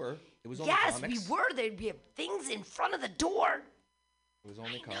nobody... We were. It was only Yes, comics. we were. There'd be things in front of the door. It was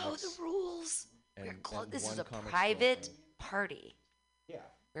only I know comics. the rules. And- This and is one a comic private store party. Yeah.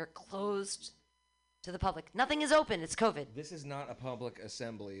 We're closed to the public. Nothing is open. It's COVID. This is not a public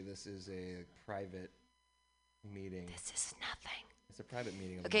assembly. This is a private meeting. This is nothing. It's a private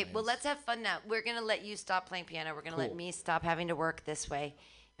meeting. Of Okay, well, minds. let's have fun now. We're going to let you stop playing piano. We're going to let Cool. me stop having to work this way.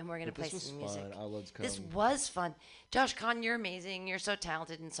 And we're going to But play this was some music. fun. Let's This come. was fun. Josh Kahn, you're amazing. You're so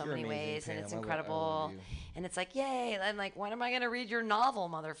talented in so You're many amazing, ways. And Pam. it's I love incredible. you. And it's like, yay. I'm like, when am I going to read your novel,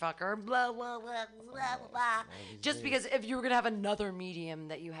 motherfucker? Blah, blah, blah, blah, blah. Just because if you were going to have another medium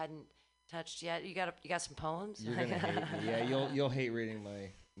that you hadn't touched yet, you got some poems? You're gonna hate me. Yeah, you'll hate reading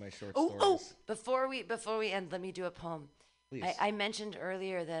my short Oh, stories. before we end, let me do a poem. Please. I mentioned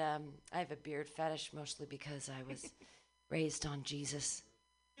earlier that I have a beard fetish mostly because I was raised on Jesus,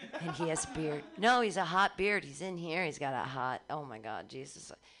 and he has beard. No, he's a hot beard. He's in here. He's got a hot. Oh my God,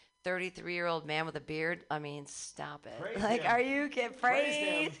 Jesus! 33-year-old man with a beard. I mean, stop it. Praise like, him. are you kidding?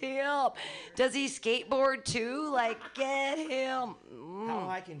 Praise him. Does he skateboard too? Like, get him. How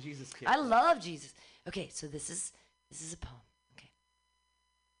high can Jesus kick? I love Jesus. Okay, so this is a poem. Okay.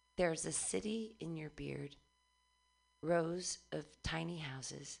 There's a city in your beard, rows of tiny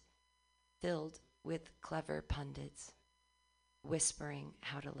houses filled with clever pundits whispering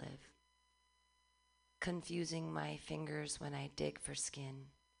how to live, confusing my fingers when I dig for skin,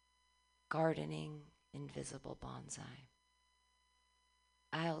 gardening invisible bonsai.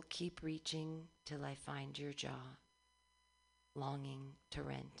 I'll keep reaching till I find your jaw, longing to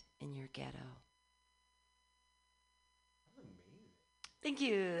rent in your ghetto. Thank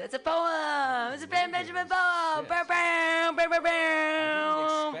you. That's a poem. It's a Ben Benjamin poem. Shit. Bow, bow, bow, bow, I bow.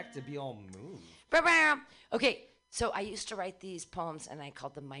 didn't expect to be all moved. Bow, bow. Okay, so I used to write these poems, and I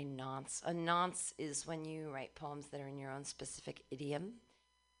called them my nonce. A nonce is when you write poems that are in your own specific idiom.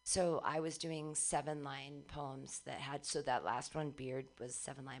 So I was doing 7-line poems that had, so that last one, Beard, was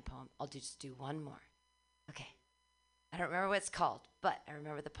a 7-line poem. I'll just do one more. Okay. I don't remember what it's called, but I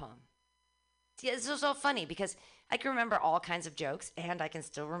remember the poem. See, it's so funny because I can remember all kinds of jokes and I can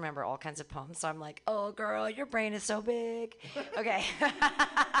still remember all kinds of poems. So I'm like, oh, girl, your brain is so big. Okay.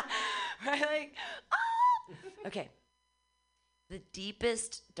 Right? Like, ah! Okay. The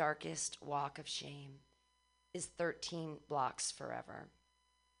deepest, darkest walk of shame is 13 blocks forever.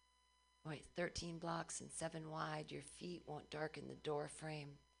 Wait, 13 blocks and 7 wide. Your feet won't darken the door frame.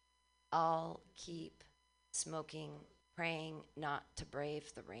 I'll keep smoking, praying not to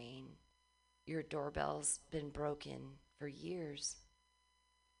brave the rain. Your doorbell's been broken for years.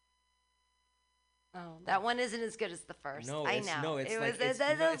 Oh, that one isn't as good as the first. No, I it's know. no, it's It like was- it's,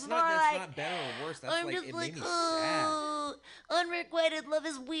 that's no, it's more not. That's like- not better or worse. That's I'm like just it like, made me sad. oh, unrequited love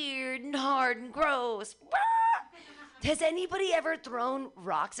is weird and hard and gross. Has anybody ever thrown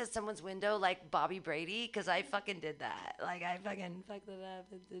rocks at someone's window like Bobby Brady? Because I fucking did that. Like, I fucking fucked it up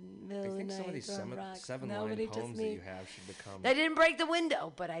in the middle I of the think night. some of these throwing rocks. 7-line Nobody, just poems that me. you have should become. I didn't break the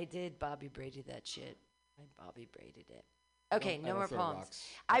window, but I did Bobby Brady that shit. I Bobby Braided it. Okay, I no don't more throw poems. rocks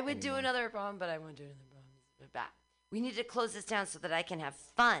I would do anymore. another poem, but I won't do another poem. But back. We need to close this down so that I can have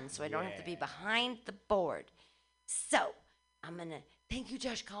fun, so I don't have to be Yeah. behind the board. So I'm gonna thank you,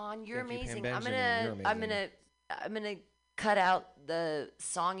 Josh Kahn. You're Thank you, Pam amazing. Benjamin. I'm gonna cut out the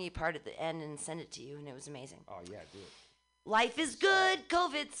songy part at the end and send it to you, and it was amazing. Oh yeah, do it. Life is good.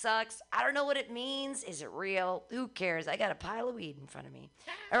 COVID sucks. I don't know what it means. Is it real? Who cares? I got a pile of weed in front of me.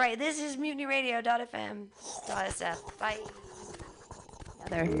 All right, this is MutinyRadio.fm.sf. Bye.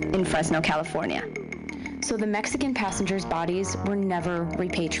 In Fresno, California. So the Mexican passengers' bodies were never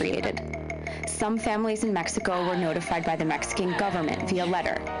repatriated. Some families in Mexico were notified by the Mexican government via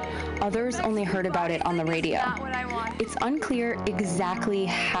letter. Others only heard about it on the radio. It's unclear exactly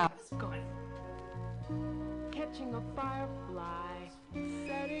how. Catching a firefly,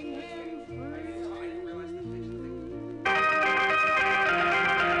 setting him free.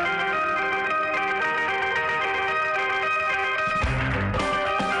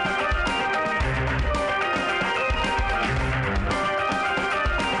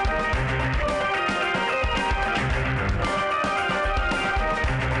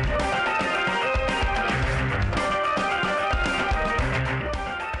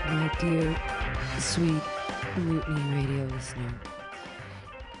 My dear, sweet Mutiny Radio listener,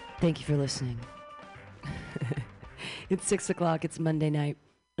 thank you for listening. It's 6 o'clock. It's Monday night.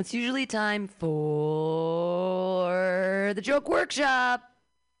 It's usually time for the Joke Workshop.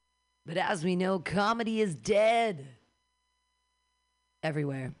 But as we know, comedy is dead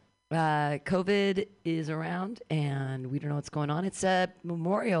everywhere. COVID is around, and we don't know what's going on. It's a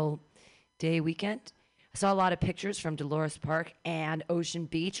Memorial Day weekend. I saw a lot of pictures from Dolores Park and Ocean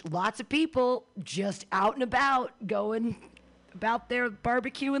Beach. Lots of people just out and about, going about their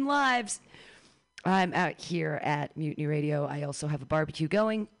barbecuing lives. I'm out here at Mutiny Radio. I also have a barbecue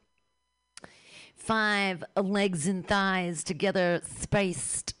going. 5 legs and thighs together,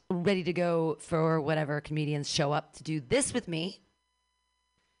 spiced, ready to go for whatever comedians show up to do this with me.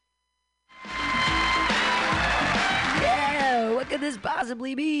 Yeah, what could this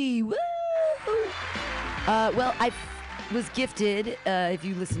possibly be? Woo! Well, I was gifted, if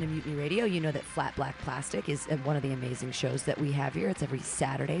you listen to Mutiny Radio, you know that Flat Black Plastic is one of the amazing shows that we have here. It's every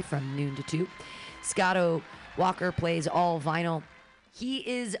Saturday from noon to 2. Scotto Walker plays all vinyl. He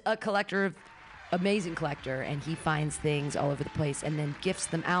is a collector, amazing collector, and he finds things all over the place and then gifts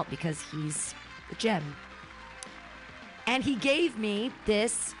them out because he's a gem. And he gave me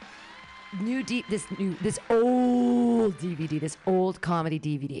this old DVD, this old comedy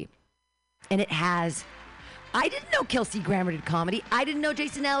DVD. And it has, I didn't know Kelsey Grammer did comedy. I didn't know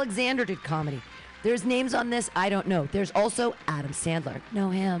Jason Alexander did comedy. There's names on this I don't know. There's also Adam Sandler.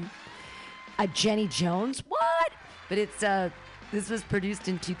 Know him. Jenny Jones. What? But it's this was produced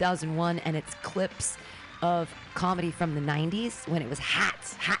in 2001, and it's clips of comedy from the 90s when it was hot.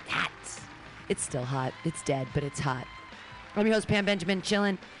 It's still hot. It's dead, but it's hot. I'm your host, Pam Benjamin,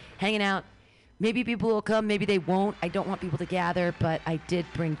 chilling, hanging out. Maybe people will come, maybe they won't. I don't want people to gather, but I did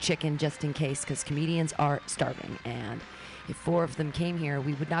bring chicken just in case because comedians are starving. And if 4 of them came here,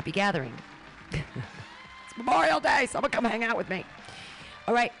 we would not be gathering. It's Memorial Day. Someone come hang out with me.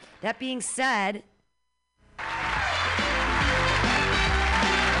 All right. That being said,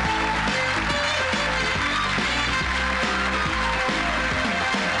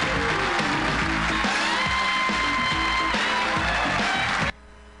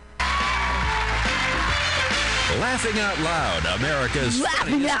 Laughing Out Loud, America's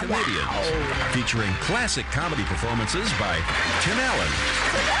funniest comedians. Featuring classic comedy performances by Tim Allen,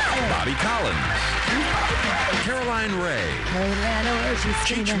 Bobby Collins, Caroline Ray,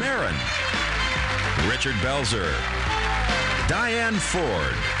 Cheech Marin, Richard Belzer, Diane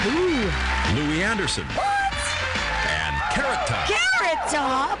Ford, Louis Anderson, and Carrot Top. Carrot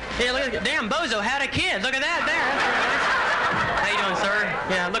Top? Yeah, look at that. Damn, Bozo had a kid. Look at that there. That's very nice. How you doing, sir?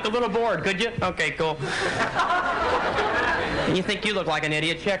 Yeah, look a little bored, could you? Okay, cool. You think you look like an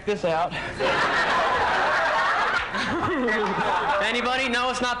idiot? Check this out. Anybody? No,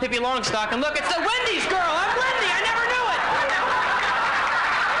 it's not Pippi Longstocking. Look, it's the Wendy's girl. I'm Wendy. I never knew it.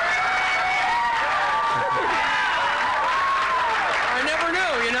 I never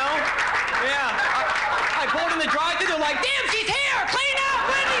knew, you know? Yeah. I pulled in the drive-thru. They're like, damn, she's here. Clean up.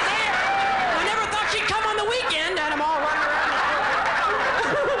 Wendy's here. I never thought she'd come on the weekend. And I'm all running around.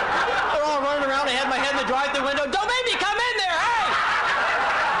 They're all running around. I had my head in the drive-thru window. Don't make me come in there. Hey.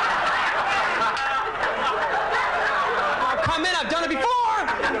 Come in. I've done it before.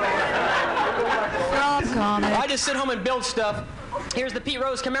 I just sit home and build stuff. Here's the Pete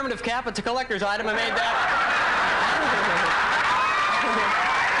Rose commemorative cap. It's a collector's item. I made that.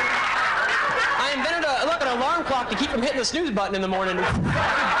 I invented an alarm clock to keep from hitting the snooze button in the morning. Where the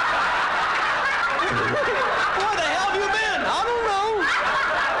hell have you been? I don't know.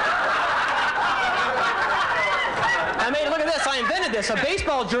 I made, look at this. I invented this. A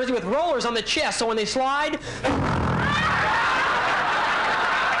baseball jersey with rollers on the chest, so when they slide.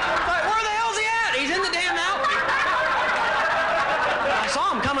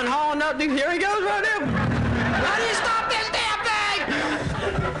 Here he goes right now. How do you stop this damn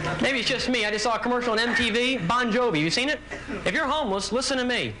thing? Maybe it's just me. I just saw a commercial on MTV. Bon Jovi. You seen it? If you're homeless, listen to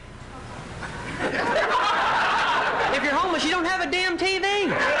me. If you're homeless, you don't have a damn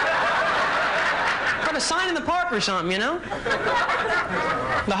TV. Put a sign in the park or something, you know?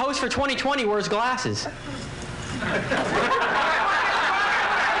 The host for 2020 wears glasses.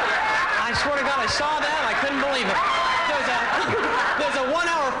 I swear to God, I saw that. I couldn't believe it. There's a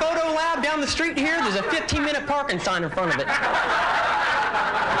 1-hour photo lab down the street here. There's a 15-minute parking sign in front of it. I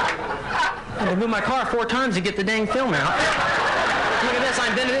had to move my car 4 times to get the dang film out. Look at this. I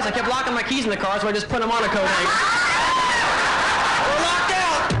invented this. I kept locking my keys in the car, so I just put them on a coat hanger. We're locked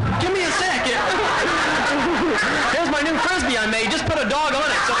out. Give me a second. Here's my new Frisbee I made. Just put a dog on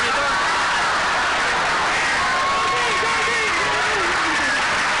it. So when you throw...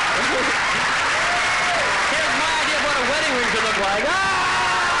 Like,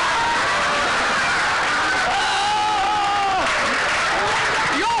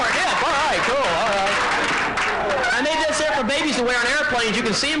 babies to wear on airplanes. You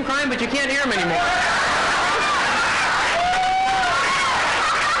can see them crying, but you can't hear them anymore.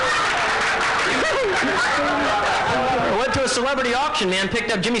 I went to a celebrity auction, man,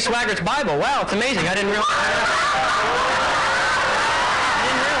 picked up Jimmy Swaggart's Bible. Wow, it's amazing. I didn't realize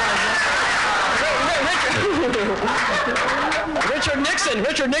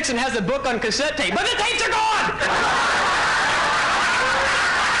Richard Nixon has a book on cassette tape, but the tapes are gone!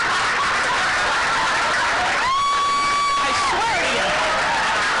 I swear to you.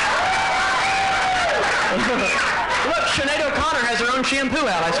 Look, Sinead O'Connor has her own shampoo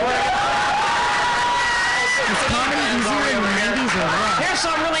out, I swear. Is comedy easier in the 90s or what? Here's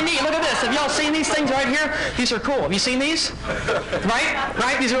something really neat. Look at this. Have y'all seen these things right here? These are cool. Have you seen these? Right?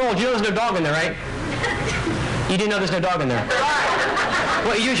 Right? These are old. You know there's no dog in there, right? You do know there's no dog in there.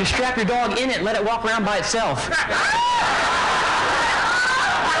 What you do is you strap your dog in it and let it walk around by itself. It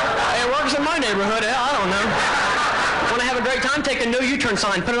works in my neighborhood. I don't know. Want to have a great time? Take a no U-turn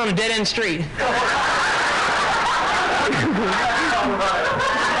sign. Put it on a dead-end street.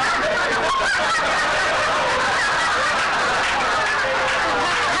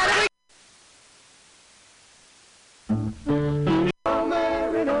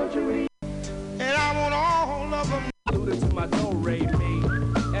 And I want all of them. Alluded to my do-re me,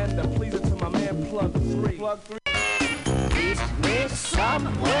 and the pleaser to my man Plug 3. Plug 3. Meet me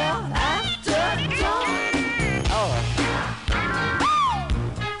somewhere after dawn. Oh.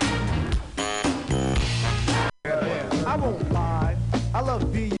 I won't lie, I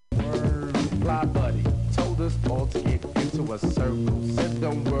love being fly buddy. Told us all to get into a circle. Said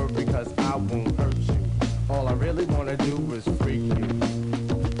don't worry because I won't hurt you. All I really wanna do is freak you.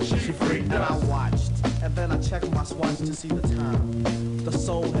 She freaked and us. I watched, and then I checked my swatch to see the time. The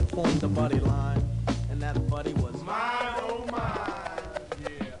soul had formed a buddy line, and that buddy was mine, oh mine.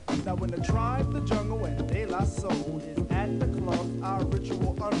 Yeah. Now when the tribe, the jungle, and De La Soul is at the club, our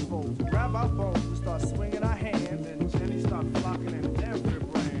ritual unfolds. Grab our phones, we start swinging our hands, and Jenny start flocking in every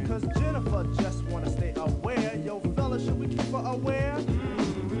brand. Cause Jennifer just wanna stay aware. Yo, fella, should we keep her aware?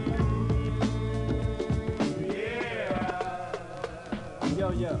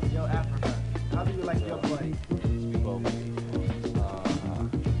 Yeah. Yo, Africa, how do you like your buddy?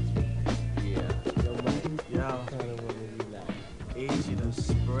 yeah. Yo, buddy. Yo. Easy to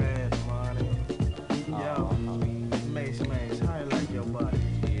spread money. Yo, Mace, how you like your buddy?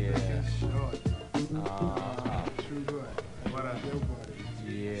 Yeah. Short. True good. What up, your buddy?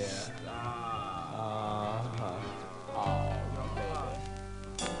 Yeah.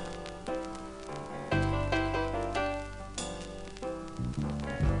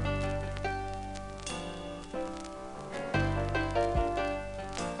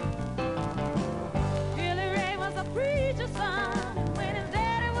 Billy Ray was a preacher's son. When his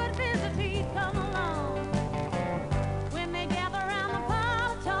daddy would visit, he'd come along. When they gather around the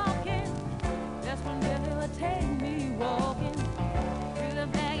parlor talking, that's when Billy would take me walking through the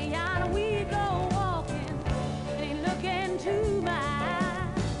backyard, and we'd go walking, and he'd look into my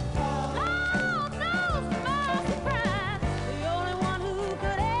eyes. Lord knows my surprise, the only one who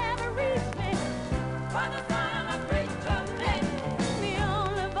could ever reach me was the son of a preacher man. The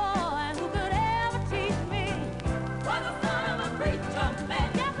only boy who could ever teach me was the son of a preacher man.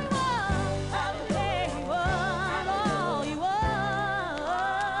 Yes, he was. Yeah, he was. Oh, he was.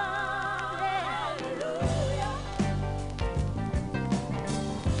 Hallelujah.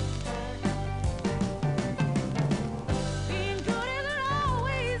 Being good isn't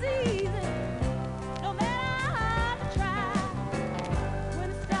always easy, no matter how hard to try. When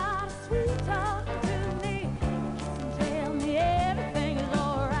it starts sweet talking to me, tell me everything is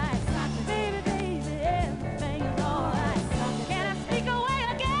alright. Baby, everything is alright. Can I sneak away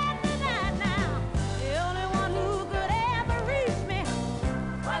again tonight now? The only one who could ever reach me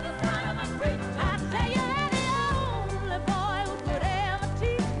was the son of a preacher. I tell you that the only boy who could ever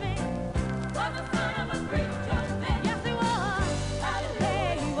teach me was the son of a preacher man. Yes, he was.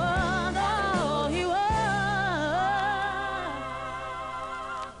 Yeah, he was. Oh, he was.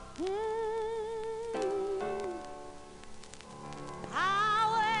 How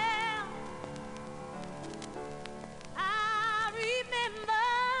well I remember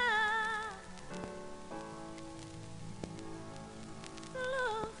the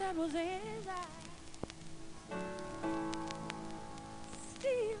look that was in his eyes,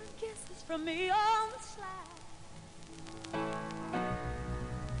 stealing kisses from me on the slide,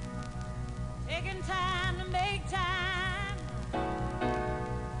 taking time to make time,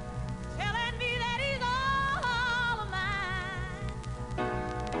 telling me that he's all of mine,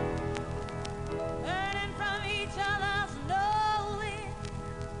 learning from each other's knowing,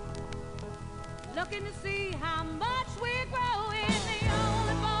 looking to see how much we're growing.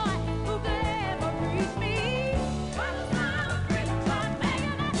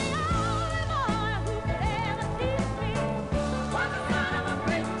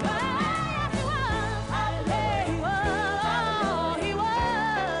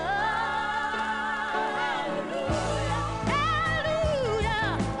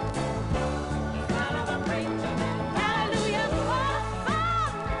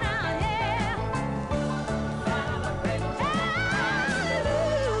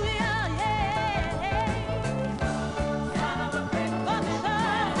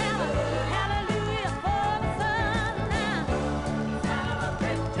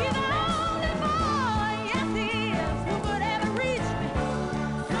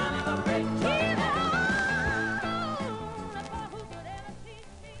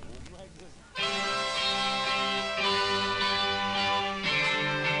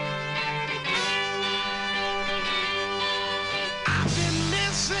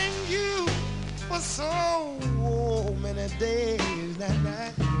 so many days that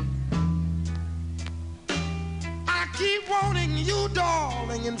I keep wanting you,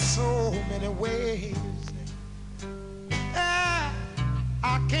 darling, in so many ways.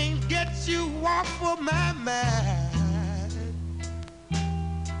 I can't get you off of my mind,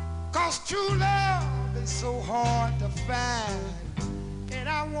 'cause true love is so hard to find, and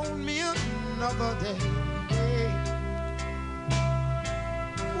I want me another day.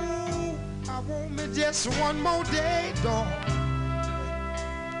 Ooh, I want me just one more day, darling.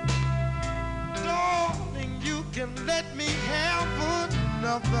 Darling, you can let me have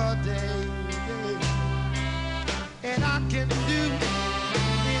another day, and I can do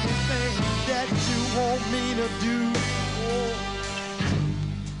anything that you want me to do. Oh,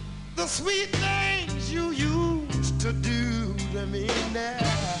 the sweet things you used to do to me now.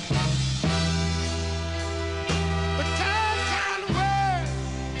 But kind words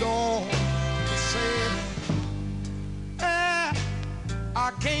don't say.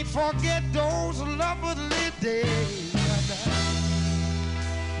 I can't forget those lovely days.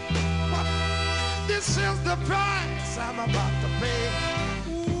 But this is the price I'm about to pay.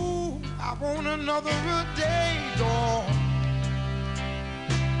 Ooh, I want another day, dog.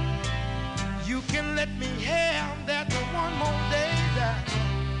 You can let me have that one more day. That,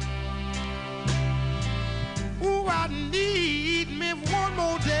 ooh, I need me one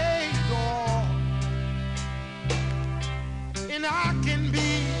more day, dog. And I can be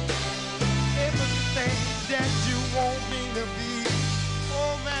everything that you want me to be.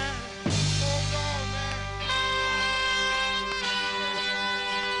 Oh, man. Oh, God, man.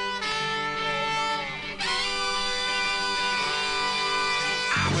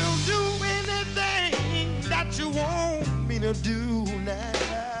 I will do anything that you want me to do now.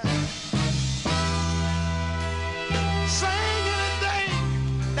 Sing anything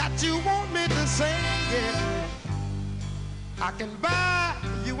that you want me to sing, yeah. I can buy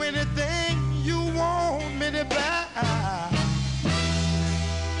you anything you want me to buy.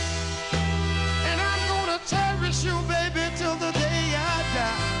 And I'm gonna cherish you, baby, till the day I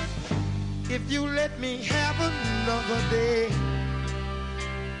die. If you let me have another day.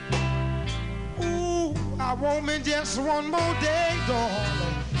 Ooh, I want me just one more day,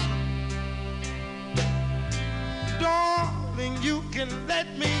 darling. Darling, you can let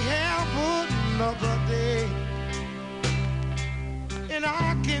me have another day. And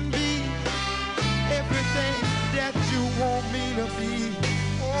I can be everything that you want me to be.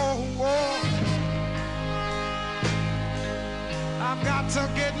 Oh, oh. I've got to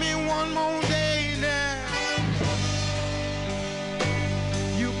get me one more day now.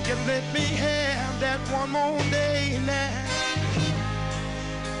 You can let me have that one more day now.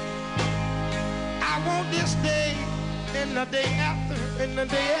 I want this day and the day after and the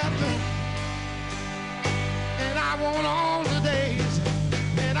day after. And I want all the days,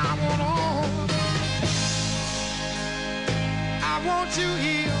 and I want all. I want you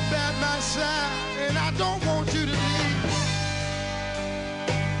here by my side, and I don't want you to leave.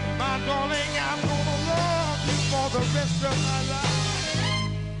 My darling, I'm gonna love you for the rest of my life.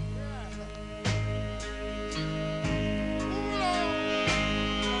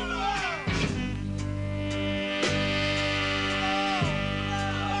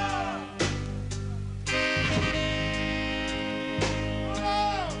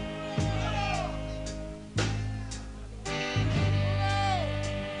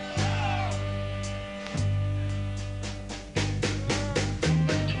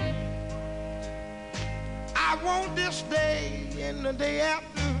 I want this day and the day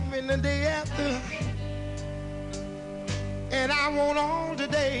after and the day after. And I want all the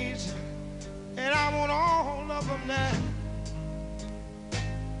days, and I want all of them now.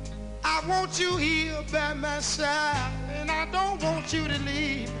 I want you here by my side, and I don't want you to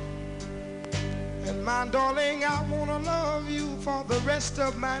leave. And my darling, I want to love you for the rest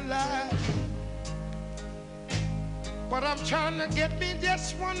of my life. But I'm trying to get me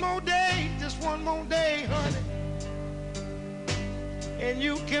just one more day, honey. And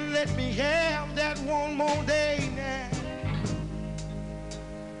you can let me have that one more day now.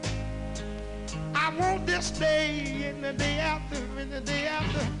 I want this day and the day after and the day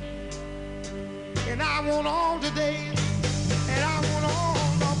after. And I want all the days, and I want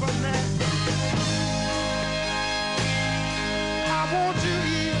all of them now. I want you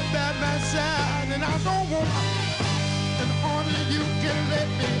here by my side, and I don't want. And only you can let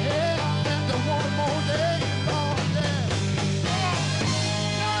me have that one more day, Lord, yeah.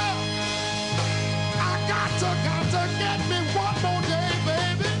 I got to get me one more day,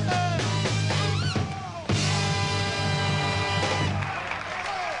 baby.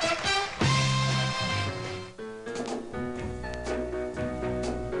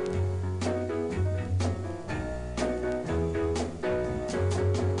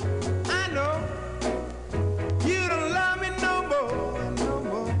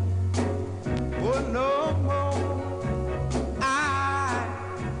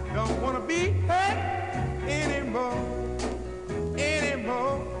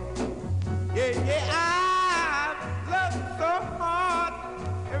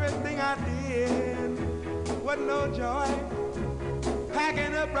 I did wasn't no joy.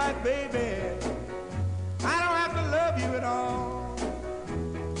 Packing up right, baby. I don't have to love you at all.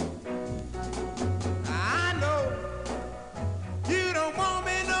 I know you don't want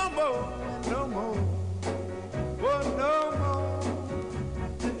me no more, no more, oh no more.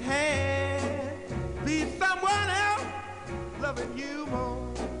 It had be someone else loving you more,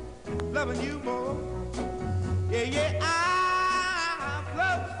 loving you more. Yeah, yeah, I've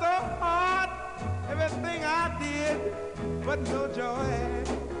loved so hard, everything I did, but no joy.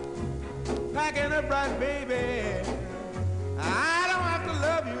 Packing up right, baby. I don't have to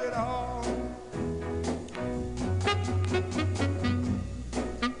love you at all.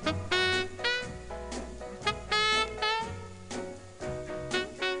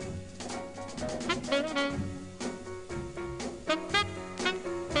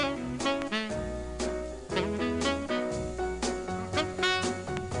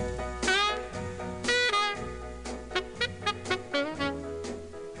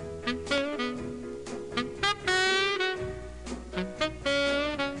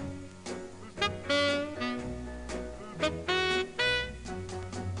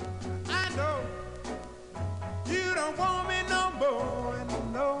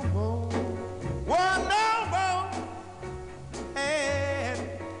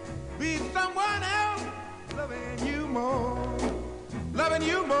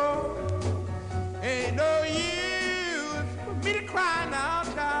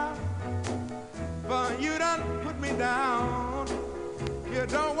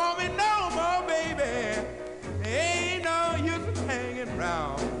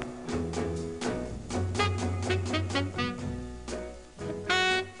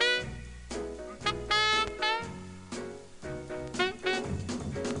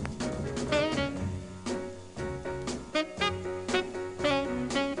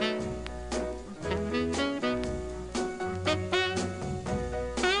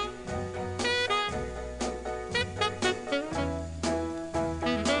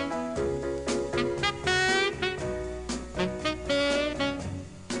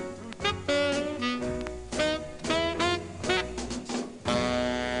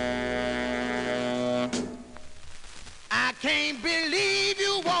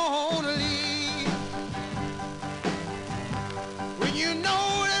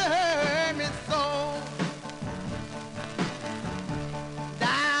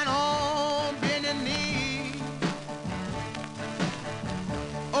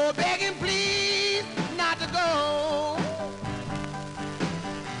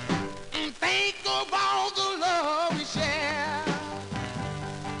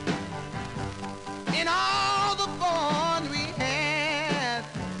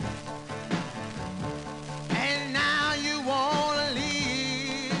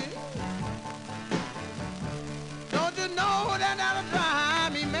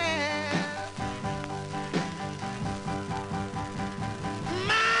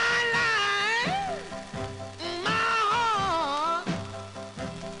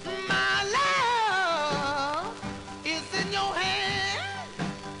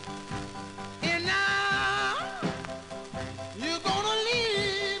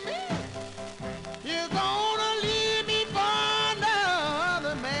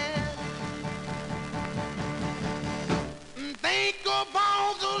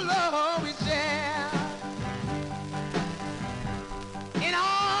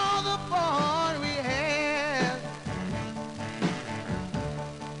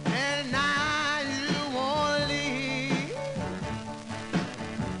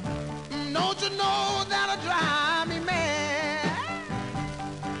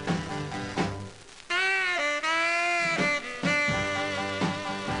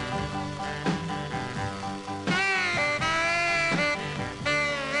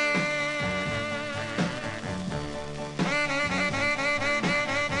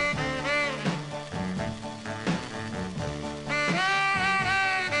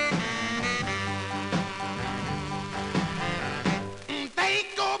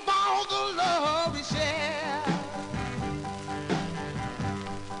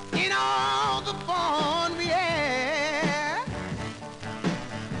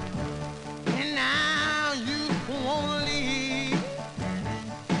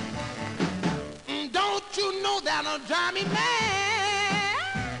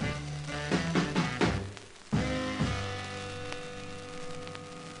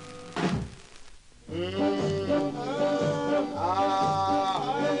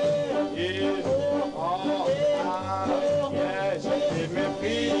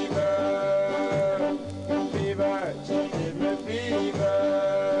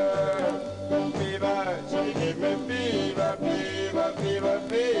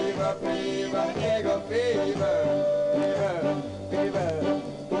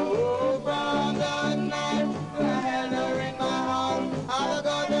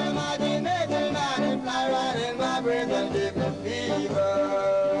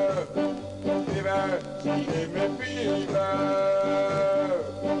 fever,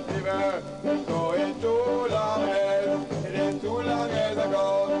 fever, going too long as, it is too long as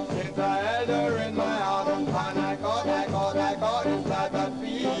ago, since I held her in my arms, and I caught inside that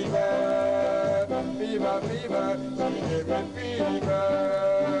fever, fever, fever, she gave me fever,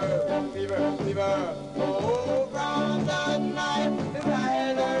 fever, fever, oh, from that night, since I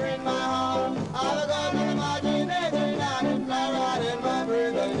held her in my arms, all the gods in imagination, and it fly right in my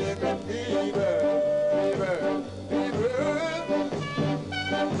brain, and gave me fever.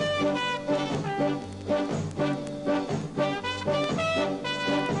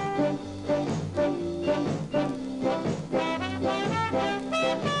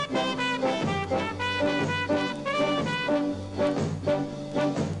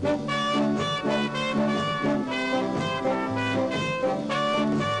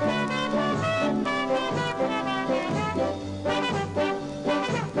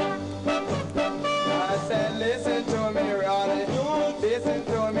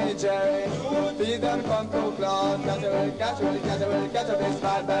 Please don't come too close, catch a this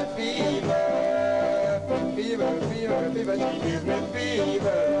bad fever, fever, fever, fever, she gives me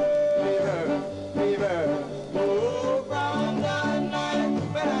fever, fever, fever. Oh, from the night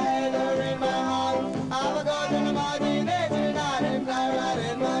when I had her in my arms, I forgot in imagination, and it fly right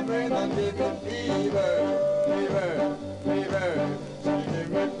in my brain and give me fever, fever, fever, she gives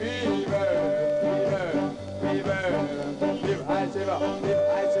me fever, fever, fever. Fever, I shiver, fever,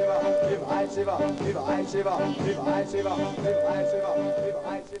 I shiver, fever, I shiver, fever, I shiver, fever, I shiver, fever, I shiver, fever,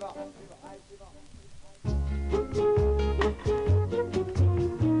 I shiver, fever, I shiver.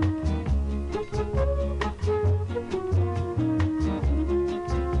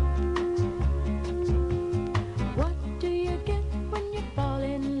 What do you get when you fall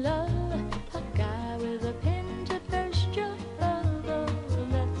in love? A guy with a pen to burst your bubble.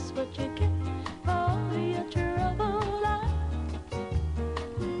 That's what you get for all your trouble.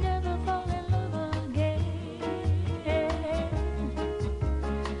 Never fall in love again.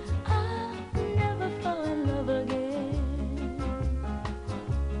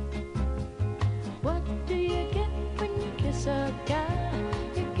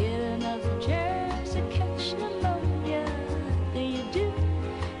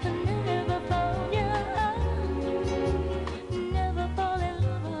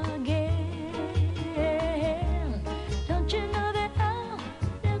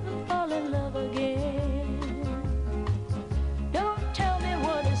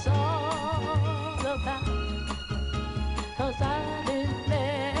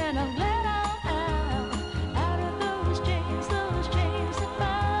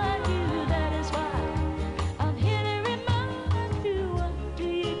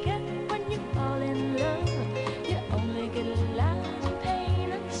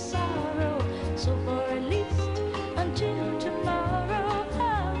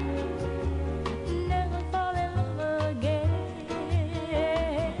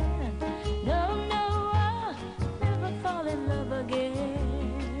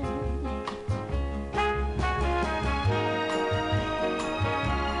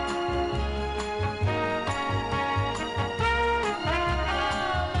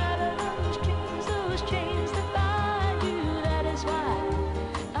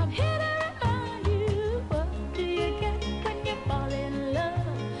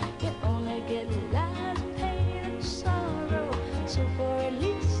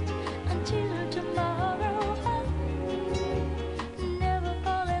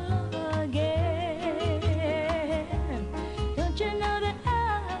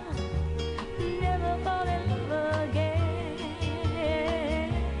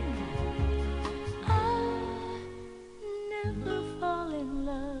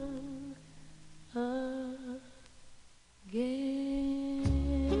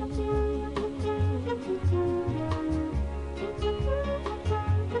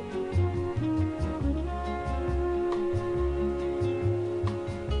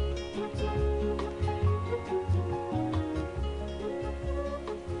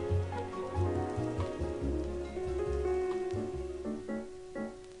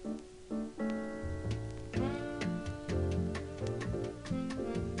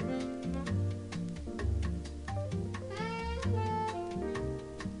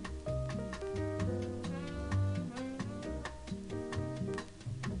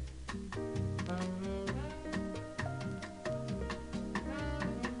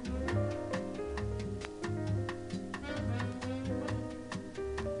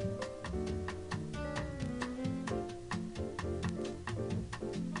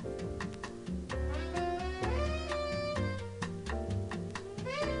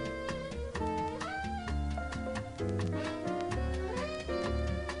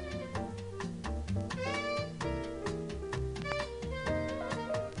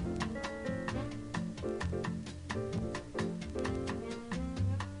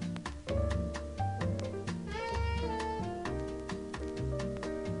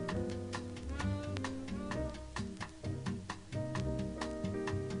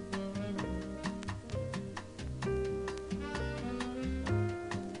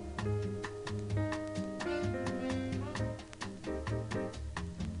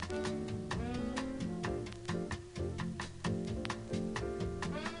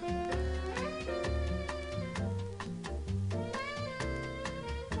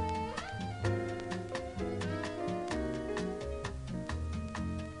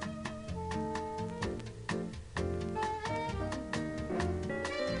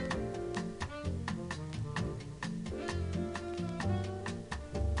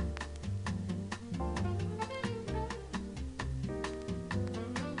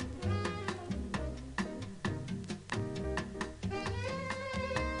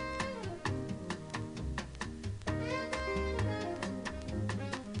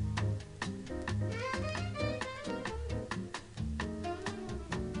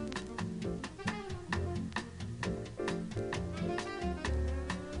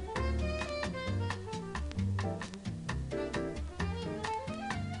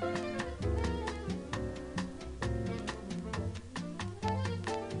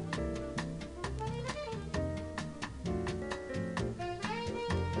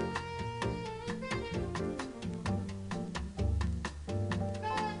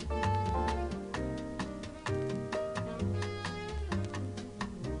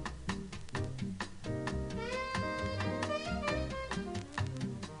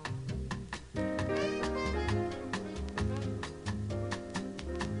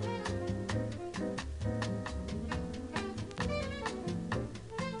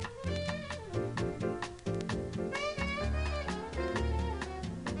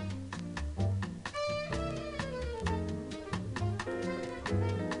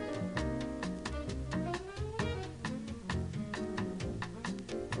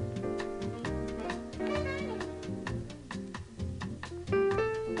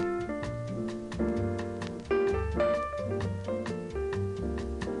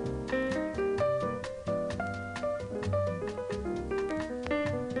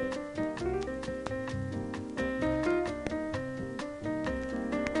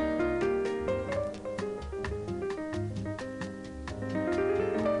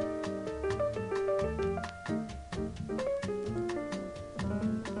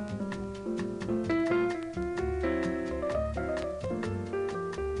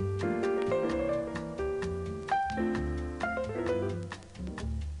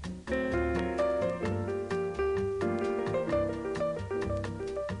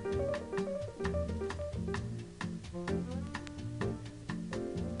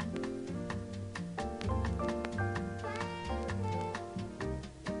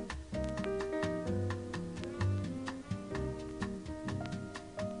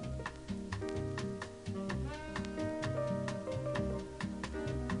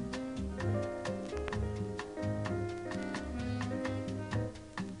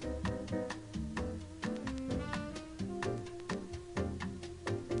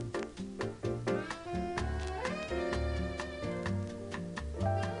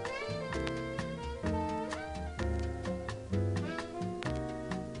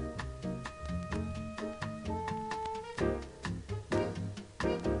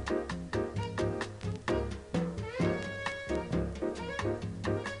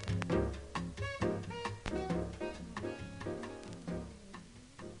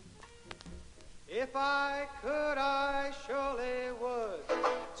 If I could, I surely would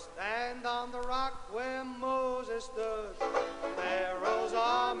stand on the rock where Moses stood. Pharaoh's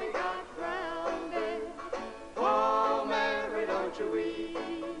army got drowned. Oh, Mary, don't you weep.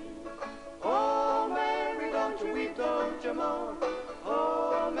 Oh, Mary, don't you weep, don't you mourn.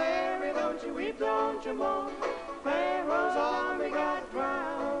 Oh, Mary, don't you weep, don't you mourn. Pharaoh's army got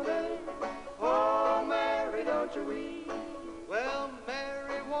drowned. Oh, Mary, don't you weep. Well,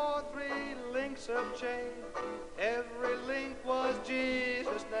 Mary wore 3 links of chain. Every link was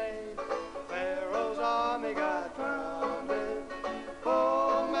Jesus' name. Pharaoh's army got drowned.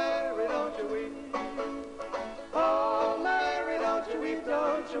 Oh, Mary, don't you weep. Oh, Mary, don't you weep,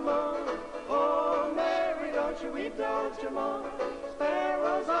 don't you mourn. Oh, Mary, don't you weep, don't you mourn.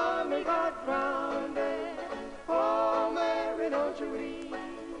 Pharaoh's army got drowned. Oh, Mary, don't you weep.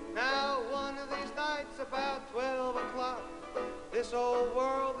 Now, one of these nights about 12 o'clock, this old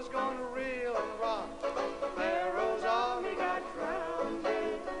world is going to reel and rock. Pharaoh's army got drowned.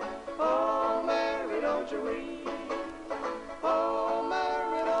 Oh, Mary, don't you weep. Oh,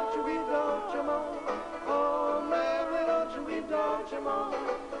 Mary, don't you weep, don't you mourn. Oh, Mary, don't you weep, don't you mourn.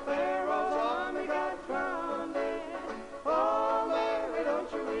 Pharaoh's army got drowned. Oh, Mary,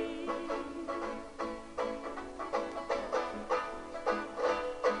 don't you weep.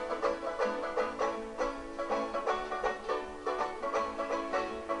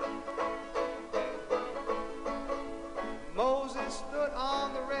 Moses stood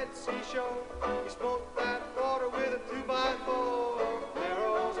on the Red Sea shore. He smote that water with a 2x4.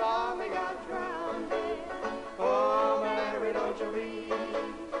 Pharaoh's army got drowned. Oh, Mary, don't you weep.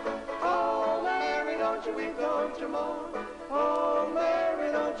 Oh, Mary, don't you weep, don't you mourn. Oh,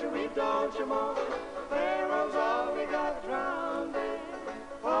 Mary, don't you weep, don't you mourn. Pharaoh's army got drowned.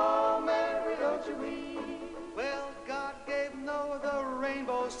 Oh, Mary, don't you weep. Well, God gave Noah the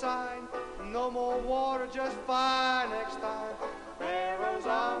rainbow sign. No more water, just fire next time. Pharaoh's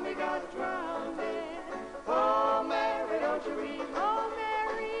army got drowned. Oh, Mary, don't you weep. Oh,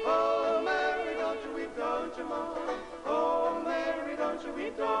 Mary. Oh, Mary, don't you weep, don't you mourn. Oh, Mary, don't you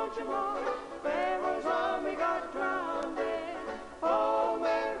weep, don't you mourn. Pharaoh's army got drowned. Oh,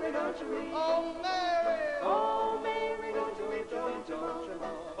 Mary, don't you weep. Oh, Mary. Oh, Mary, don't you weep, don't you mourn.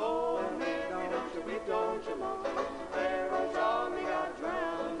 Oh, Mary, don't you weep, don't you mourn. Pharaoh's army got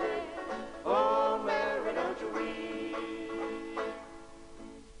drowned. Oh, Mary, don't you weep.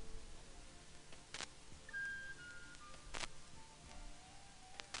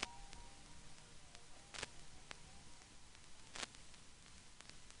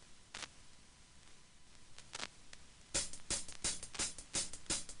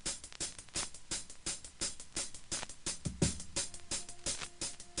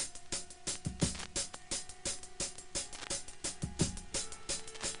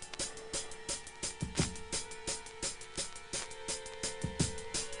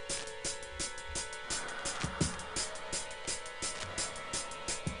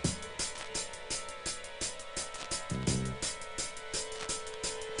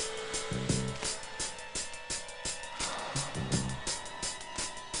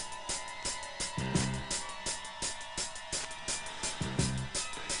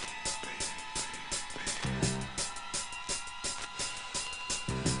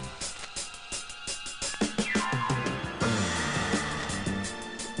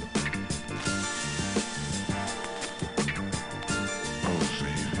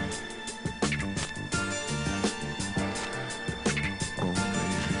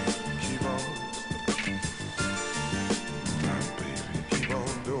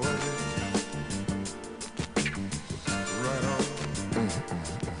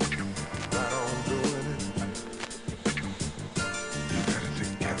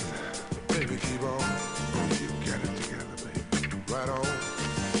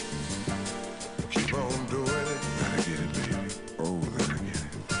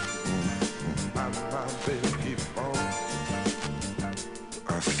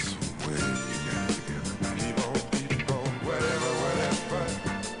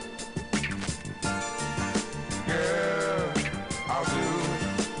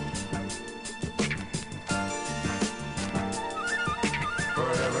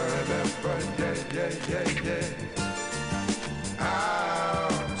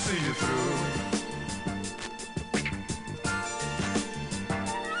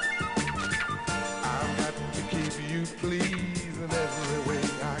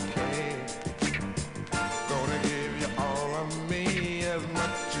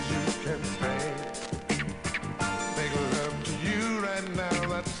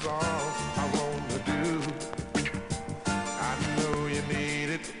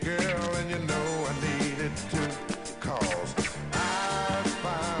 Girl, and you know I need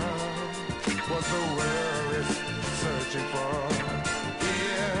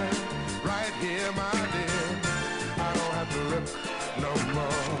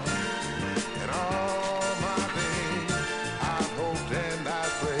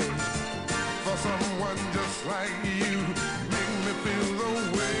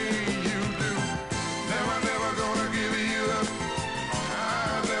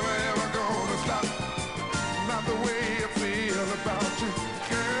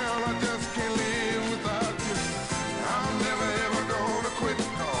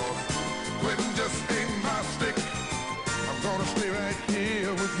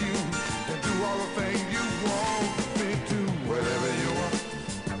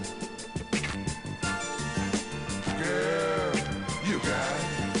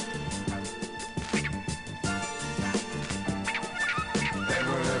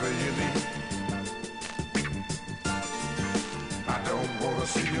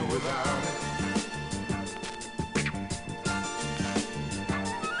see you without it.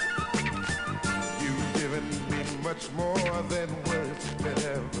 You've given me much more than words can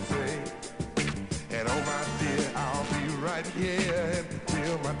ever say. And oh my dear, I'll be right here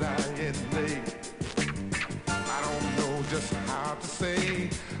until my dying day. I don't know just how to say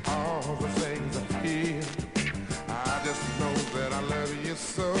all the things I feel. I just know that I love you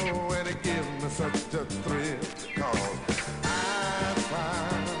so, and it gives me such a thrill. 'Cause I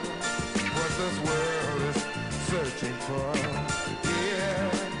find what this world is searching for. Yeah,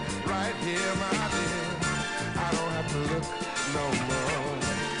 right here, my dear. I don't have to look no more.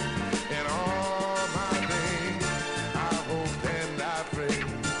 And all my days, I hope and I pray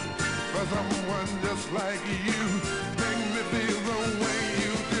for someone just like you. Make me feel the way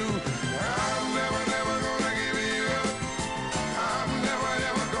you do. I'm never, never gonna give you up. I'm never,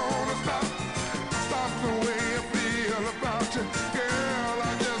 ever gonna stop the way I feel about you. Girl,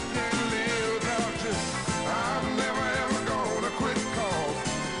 I just can't live without you. I'm never, ever gonna quit, 'cause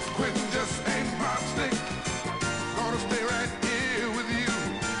quitting just ain't my stick. Gonna stay right here with you.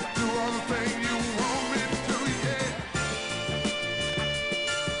 Do all the things you want me to, yeah.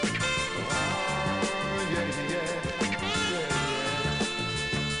 Oh, yeah, yeah, yeah, yeah.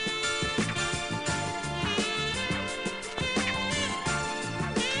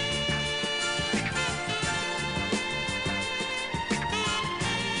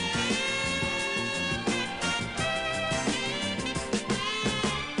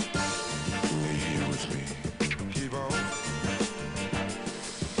 Here with me. Keep on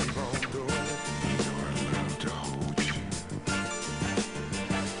doing it. You know I love to hold you.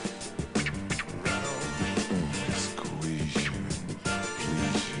 Right on, squeeze you,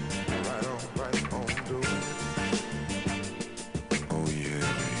 please you. Right on doing it. Oh yeah,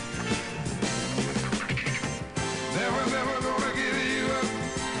 baby. Never, never gonna give you up.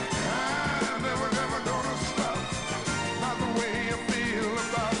 I'm never, never gonna stop. Not the way I feel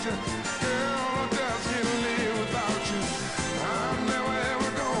about you. Girl, I just can't live without you. I'm never,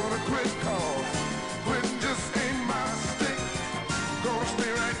 ever gonna quit, 'cause quitting just ain't my stick. Gonna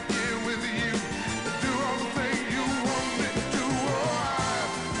stay right here with you. Do all the things you want me to do. Oh,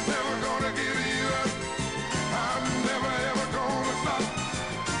 I'm never gonna give you up. I'm never, ever gonna stop.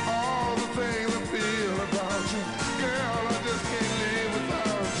 All the things I feel about you. Girl, I just can't live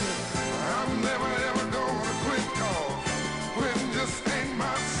without you. I'm never, ever gonna quit, 'cause quitting just ain't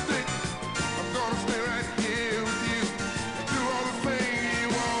my stick. I'm gonna stay right here with you. Do all the things you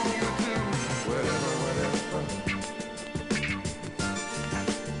want me to do. Whatever, whatever.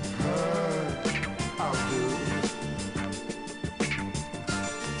 I'll do.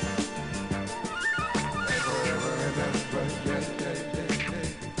 Forever and ever, yeah, yeah, yeah, yeah.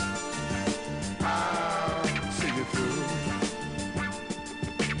 I'll see you through.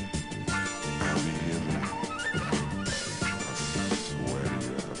 I'll be here, man. I swear to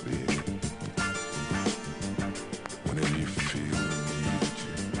you, I'll be here. Whenever you feel the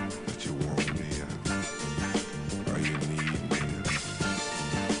need that you want me, or you need me,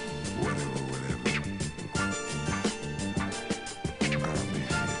 whatever, I'll be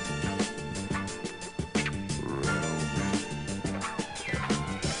here. Right on, baby.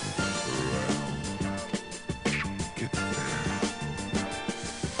 Right on. Get down.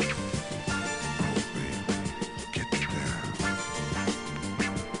 Oh, baby, get down.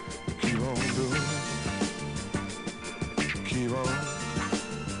 Keep on doing it. Keep on.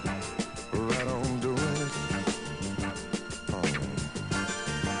 Right on doing it.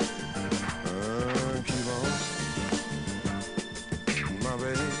 Keep on. My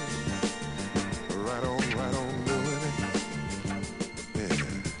baby. Right on doing it. Yeah.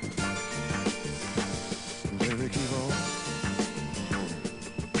 Baby, keep on.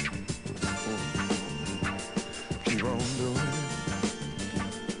 Keep on doing it.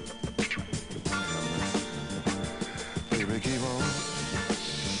 Baby, keep on.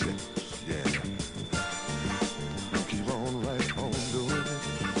 Shit, yeah. Keep on right on doing it.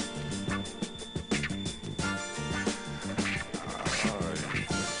 All right.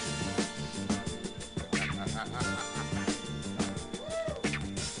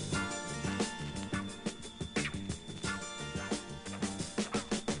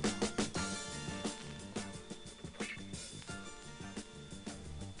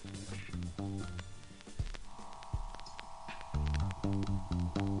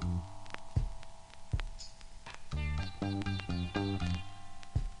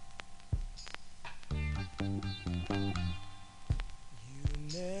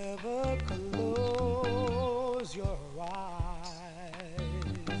 Never close your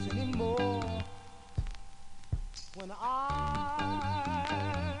eyes anymore when I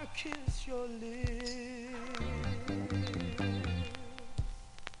kiss your lips,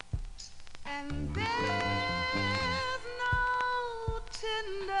 and there's no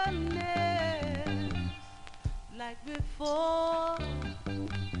tenderness like before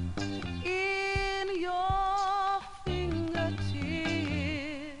in your fingertips.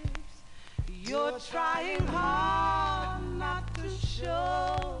 You're trying hard not to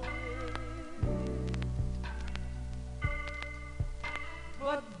show it,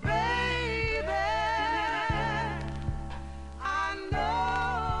 but baby, I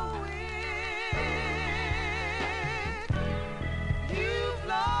know it. You've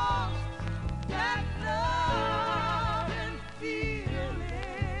lost that love and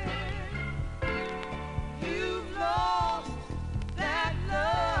feeling. You've lost that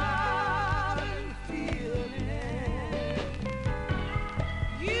love and feeling.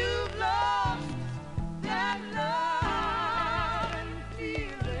 You've lost that love and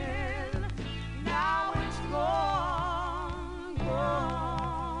feeling. Now it's gone,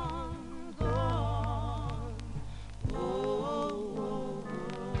 gone, gone. Oh,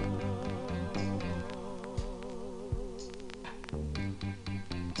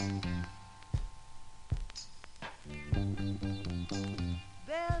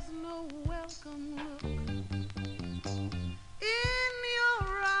 there's no welcome look in your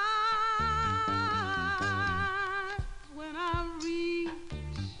eyes when I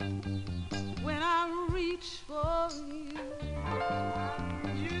reach for you.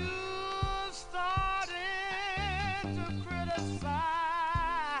 You started to criticize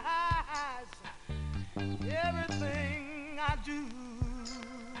everything I do.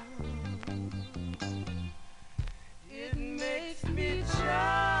 It makes me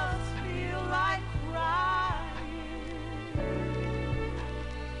just feel like crying,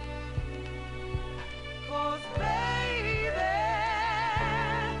 'cause baby,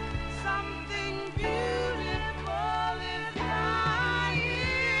 something beautiful is dying.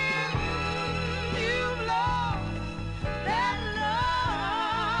 You've lost that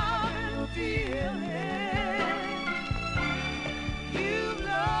love and feeling. You've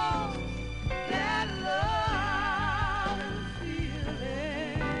lost that love and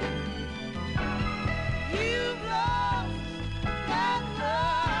feeling. You've lost that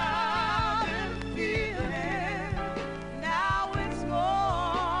love and feeling. Now it's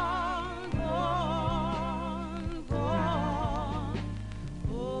gone, gone, gone.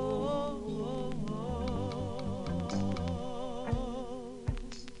 Oh,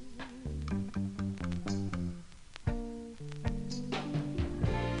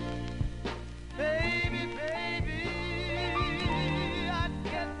 baby, baby, I'd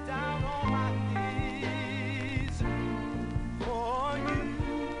get down on my knees for you.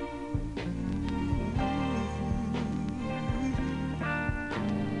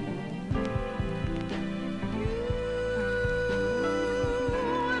 You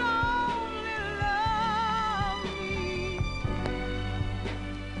would only love me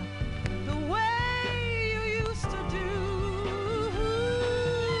the way you used to do.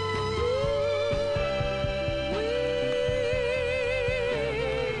 We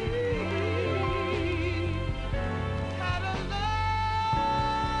had a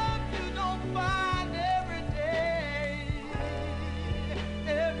love you don't find every day,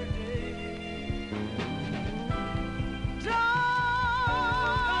 every day. Don't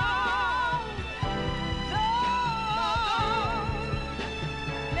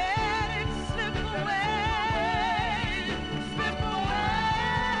let it slip away, slip away.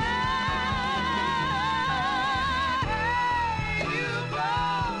 You've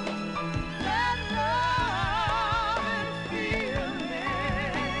lost that love and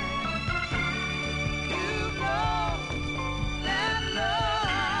feeling. You've lost that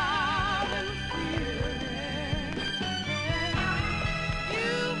love and feeling.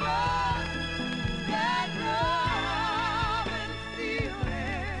 You've lost that love and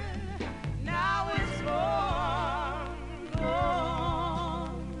feeling. Now it's gone,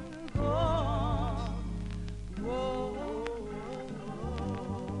 gone, gone. Whoa.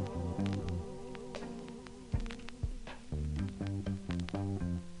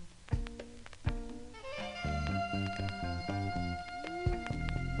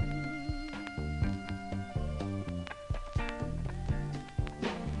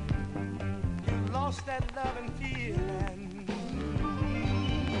 You lost that love and feeling.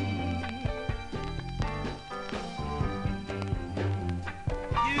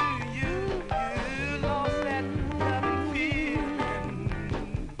 You lost that love and feeling.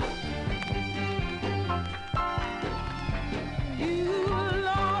 You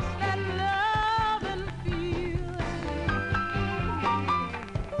lost that love and feeling.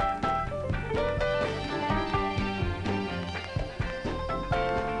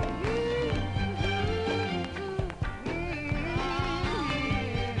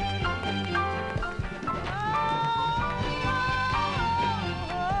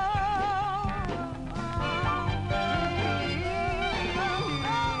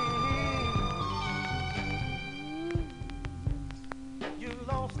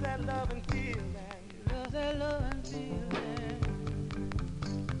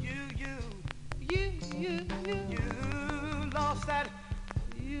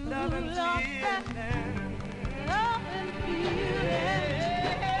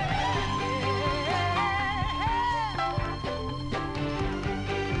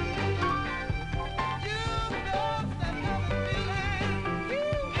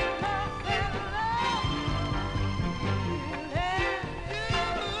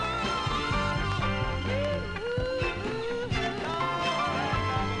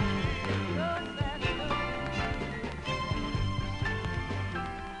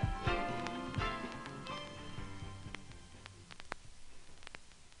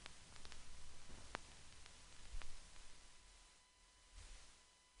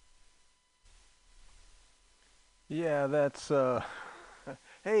 Yeah, that's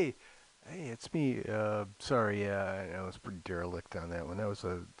hey, it's me. Sorry, yeah, I was pretty derelict on that one. That was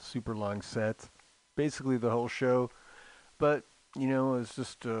a super long set, basically the whole show. But it was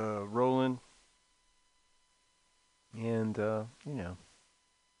just rolling, and I'm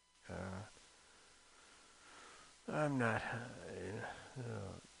not in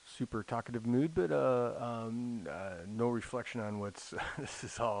a super talkative mood, but no reflection on what's this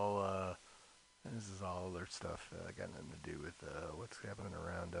is all other stuff. Got nothing to do with what's happening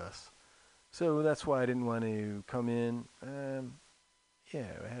around us. So that's why I didn't want to come in. Yeah,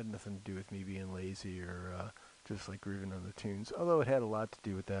 it had nothing to do with me being lazy or just like grooving on the tunes, although it had a lot to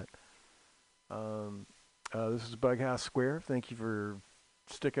do with that. This is Bughouse Square. Thank you for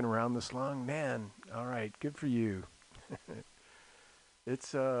sticking around this long. Man, all right, good for you.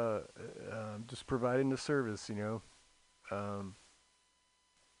 It's just providing the service,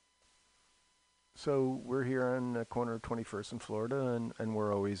 So we're here on the corner of 21st and Florida, and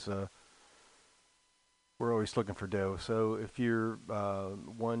we're always looking for dough. So if you're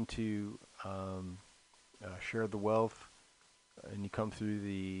one to share the wealth, and you come through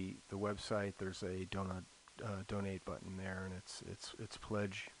the website, there's a donate button there, and it's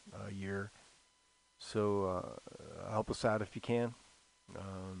pledge year. So help us out if you can.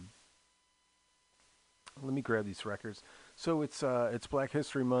 Let me grab these records. So it's Black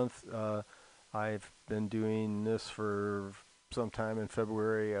History Month. I've been doing this for some time in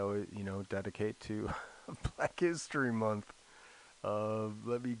February. I would, dedicate to Black History Month.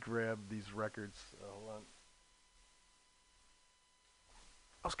 Let me grab these records. Hold on.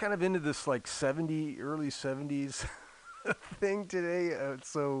 I was kind of into this like early 70s thing today.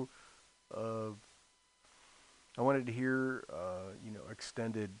 So I wanted to hear,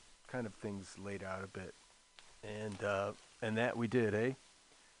 extended kind of things laid out a bit. And that we did, eh?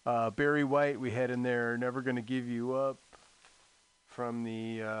 Barry White, we had in there, Never Gonna Give You Up, from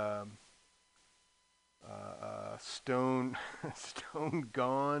the Stone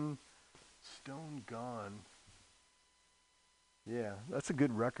Gone. Stone Gone. Yeah, that's a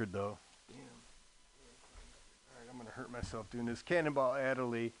good record, though. Damn. All right, I'm going to hurt myself doing this. Cannonball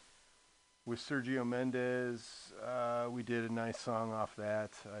Adderley with Sergio Mendes. We did a nice song off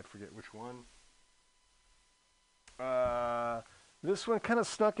that. I forget which one. This one kind of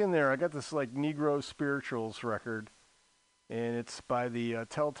snuck in there. I got this like Negro Spirituals record, and it's by the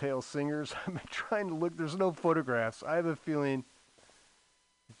Telltale Singers. I've been trying to look. There's no photographs. I have a feeling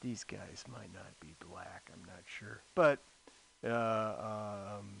that these guys might not be black. I'm not sure. But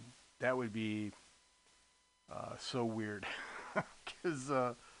that would be so weird. Because,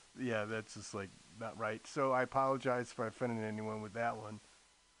 yeah, that's just like not right. So I apologize if I offended anyone with that one.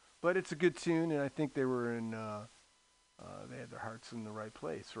 But it's a good tune, and I think they were in... they had their hearts in the right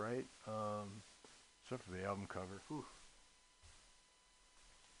place, right? Except for the album cover. Whew.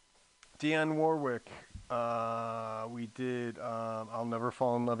 Dionne Warwick. We did I'll Never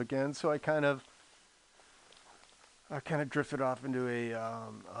Fall in Love Again. So I kind of drifted off into a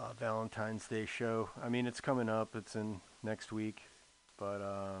Valentine's Day show. I mean, it's coming up. It's in next week. But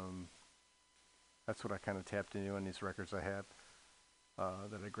that's what I kind of tapped into on these records I have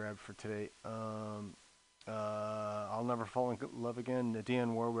that I grabbed for today. I'll Never Fall in Love Again,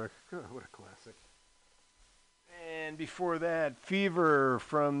 Dionne Warwick. God, what a classic. And before that, Fever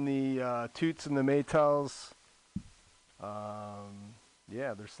from the Toots and the Maytals.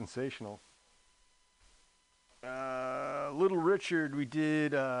 Yeah, they're sensational. Little Richard, we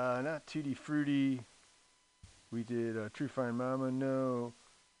did not Tutti Frutti. We did True Fine Mama, no.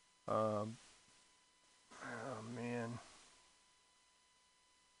 Oh, man.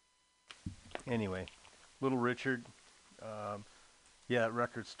 Anyway. Little Richard, yeah, that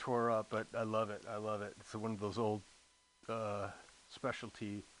record's tore up, but I love it. I love it. It's one of those old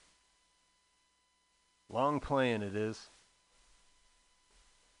specialty, long playing it is.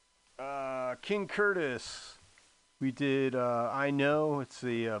 King Curtis, we did I Know. It's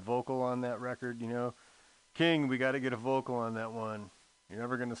the vocal on that record, King, we got to get a vocal on that one. You're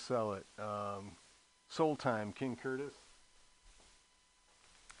never going to sell it. Soul Time, King Curtis.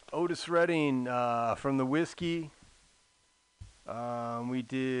 Otis Redding from the Whiskey. We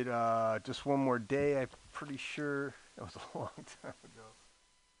did Just One More Day. I'm pretty sure that was a long time ago.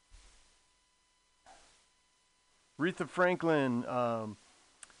 Aretha Franklin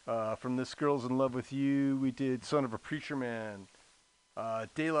from This Girl's in Love with You. We did Son of a Preacher Man.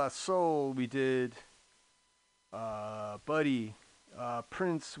 De La Soul. We did Buddy.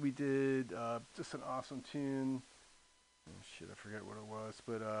 Prince. We did just an awesome tune. Oh, shit, I forget what it was,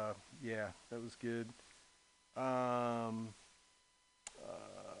 but yeah, that was good.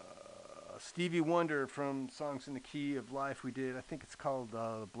 Stevie Wonder from Songs in the Key of Life we did. I think it's called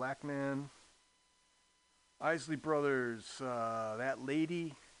The Black Man. Isley Brothers, That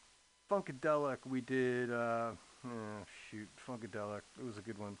Lady. Funkadelic we did. Funkadelic. It was a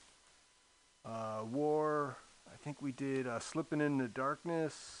good one. War. I think we did Slipping in the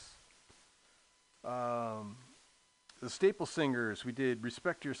Darkness. The Staple Singers, we did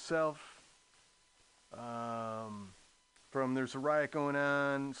Respect Yourself. From There's a Riot Going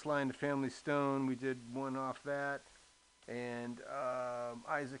On, Sly and the Family Stone, we did one off that. And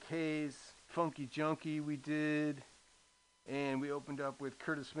Isaac Hayes, Funky Junkie we did. And we opened up with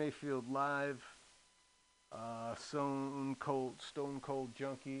Curtis Mayfield Live, Stone Cold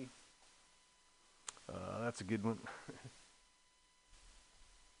Junkie. That's a good one.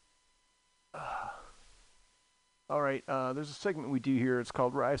 All right, there's a segment we do here. It's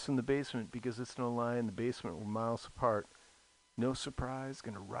called Rise from the Basement, because it's no lie, in the basement we're miles apart. No surprise,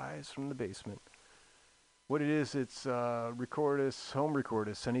 gonna rise from the basement. What it is, it's home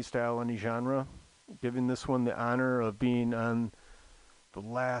recordist, any style, any genre. Giving this one the honor of being on the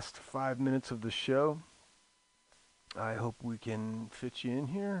last 5 minutes of the show. I hope we can fit you in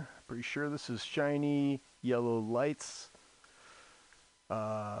here. Pretty sure this is Shiny Yellow Lights.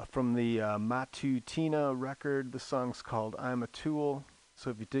 From the Matutina record. The song's called I'm a Tool. So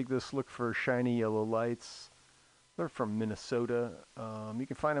if you dig this, look for Shiny Yellow Lights. They're from Minnesota. You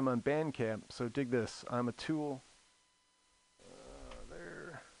can find them on Bandcamp. So dig this. I'm a Tool.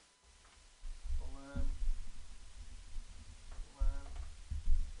 There. Hold on.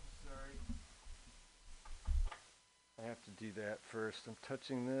 Sorry. I have to do that first. I'm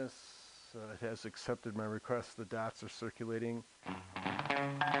touching this. It has accepted my request. The dots are circulating.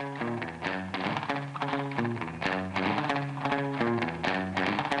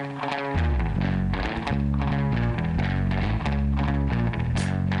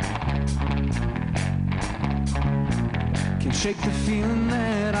 Can't shake the feeling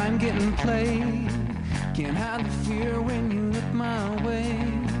that I'm getting played. Can't hide the fear when you look my way.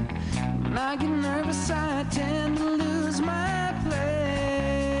 When I get nervous, I tend to lose my place.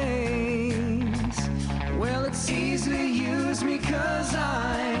 Well, it's easy to use me 'cause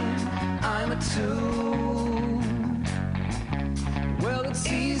I'm a tool. Well, it's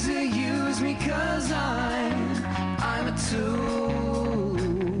easy to use me 'cause I'm a tool.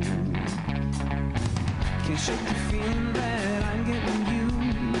 Can't shake the feeling that I'm getting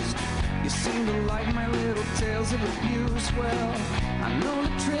used. You seem to like my little tales of abuse. Well, I know the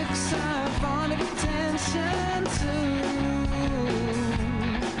tricks I've wanted attention to.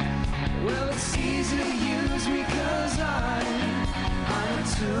 Well, it's easy to use me 'cause I'm a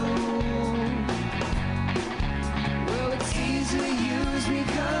tool. Well, it's easy to use me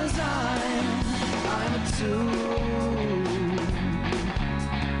 'cause I'm a tool.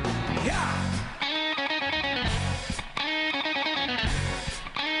 Yeah!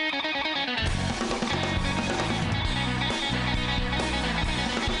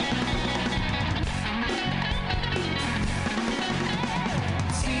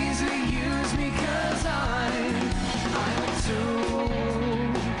 It's easy to use me 'cause I'm a tool.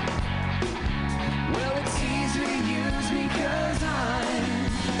 Well, it's easy to use me 'cause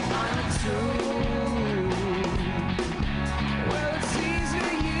I'm a tool. Well, it's easy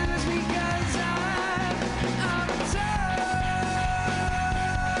to use me 'cause I'm a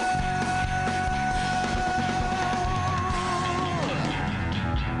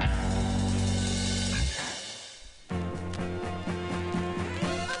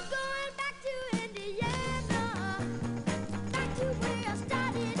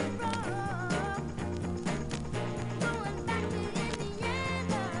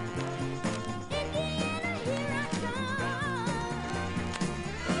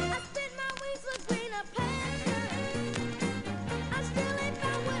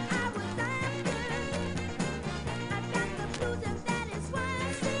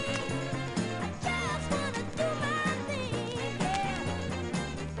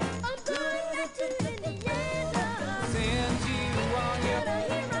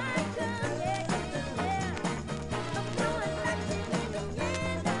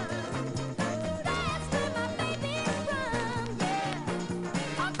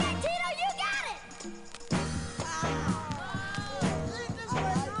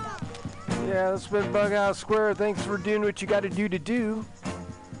Yeah, that's been Bughouse Square. Thanks for doing what you got to do.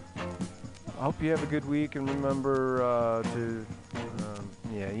 I hope you have a good week, and remember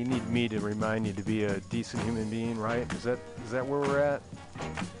you need me to remind you to be a decent human being, right? Is that where we're at?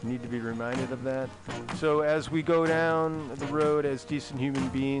 You need to be reminded of that. So as we go down the road as decent human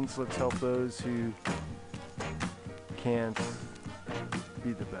beings, let's help those who can't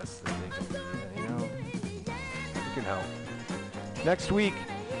be the best that they can be. You know, you can help. Next week,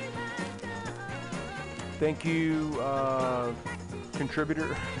 thank you,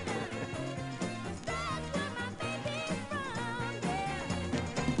 contributor.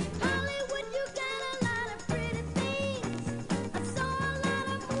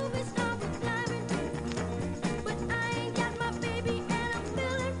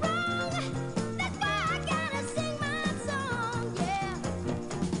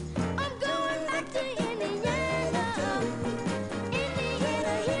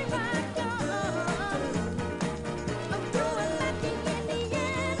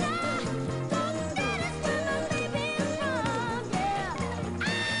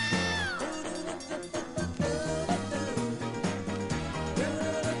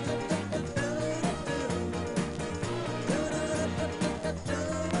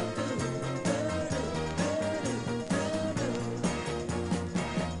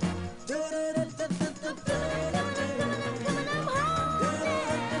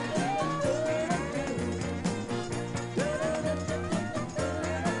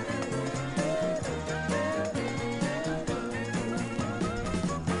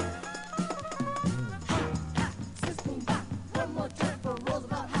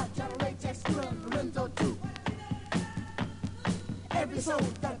 Every soul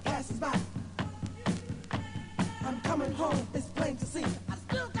that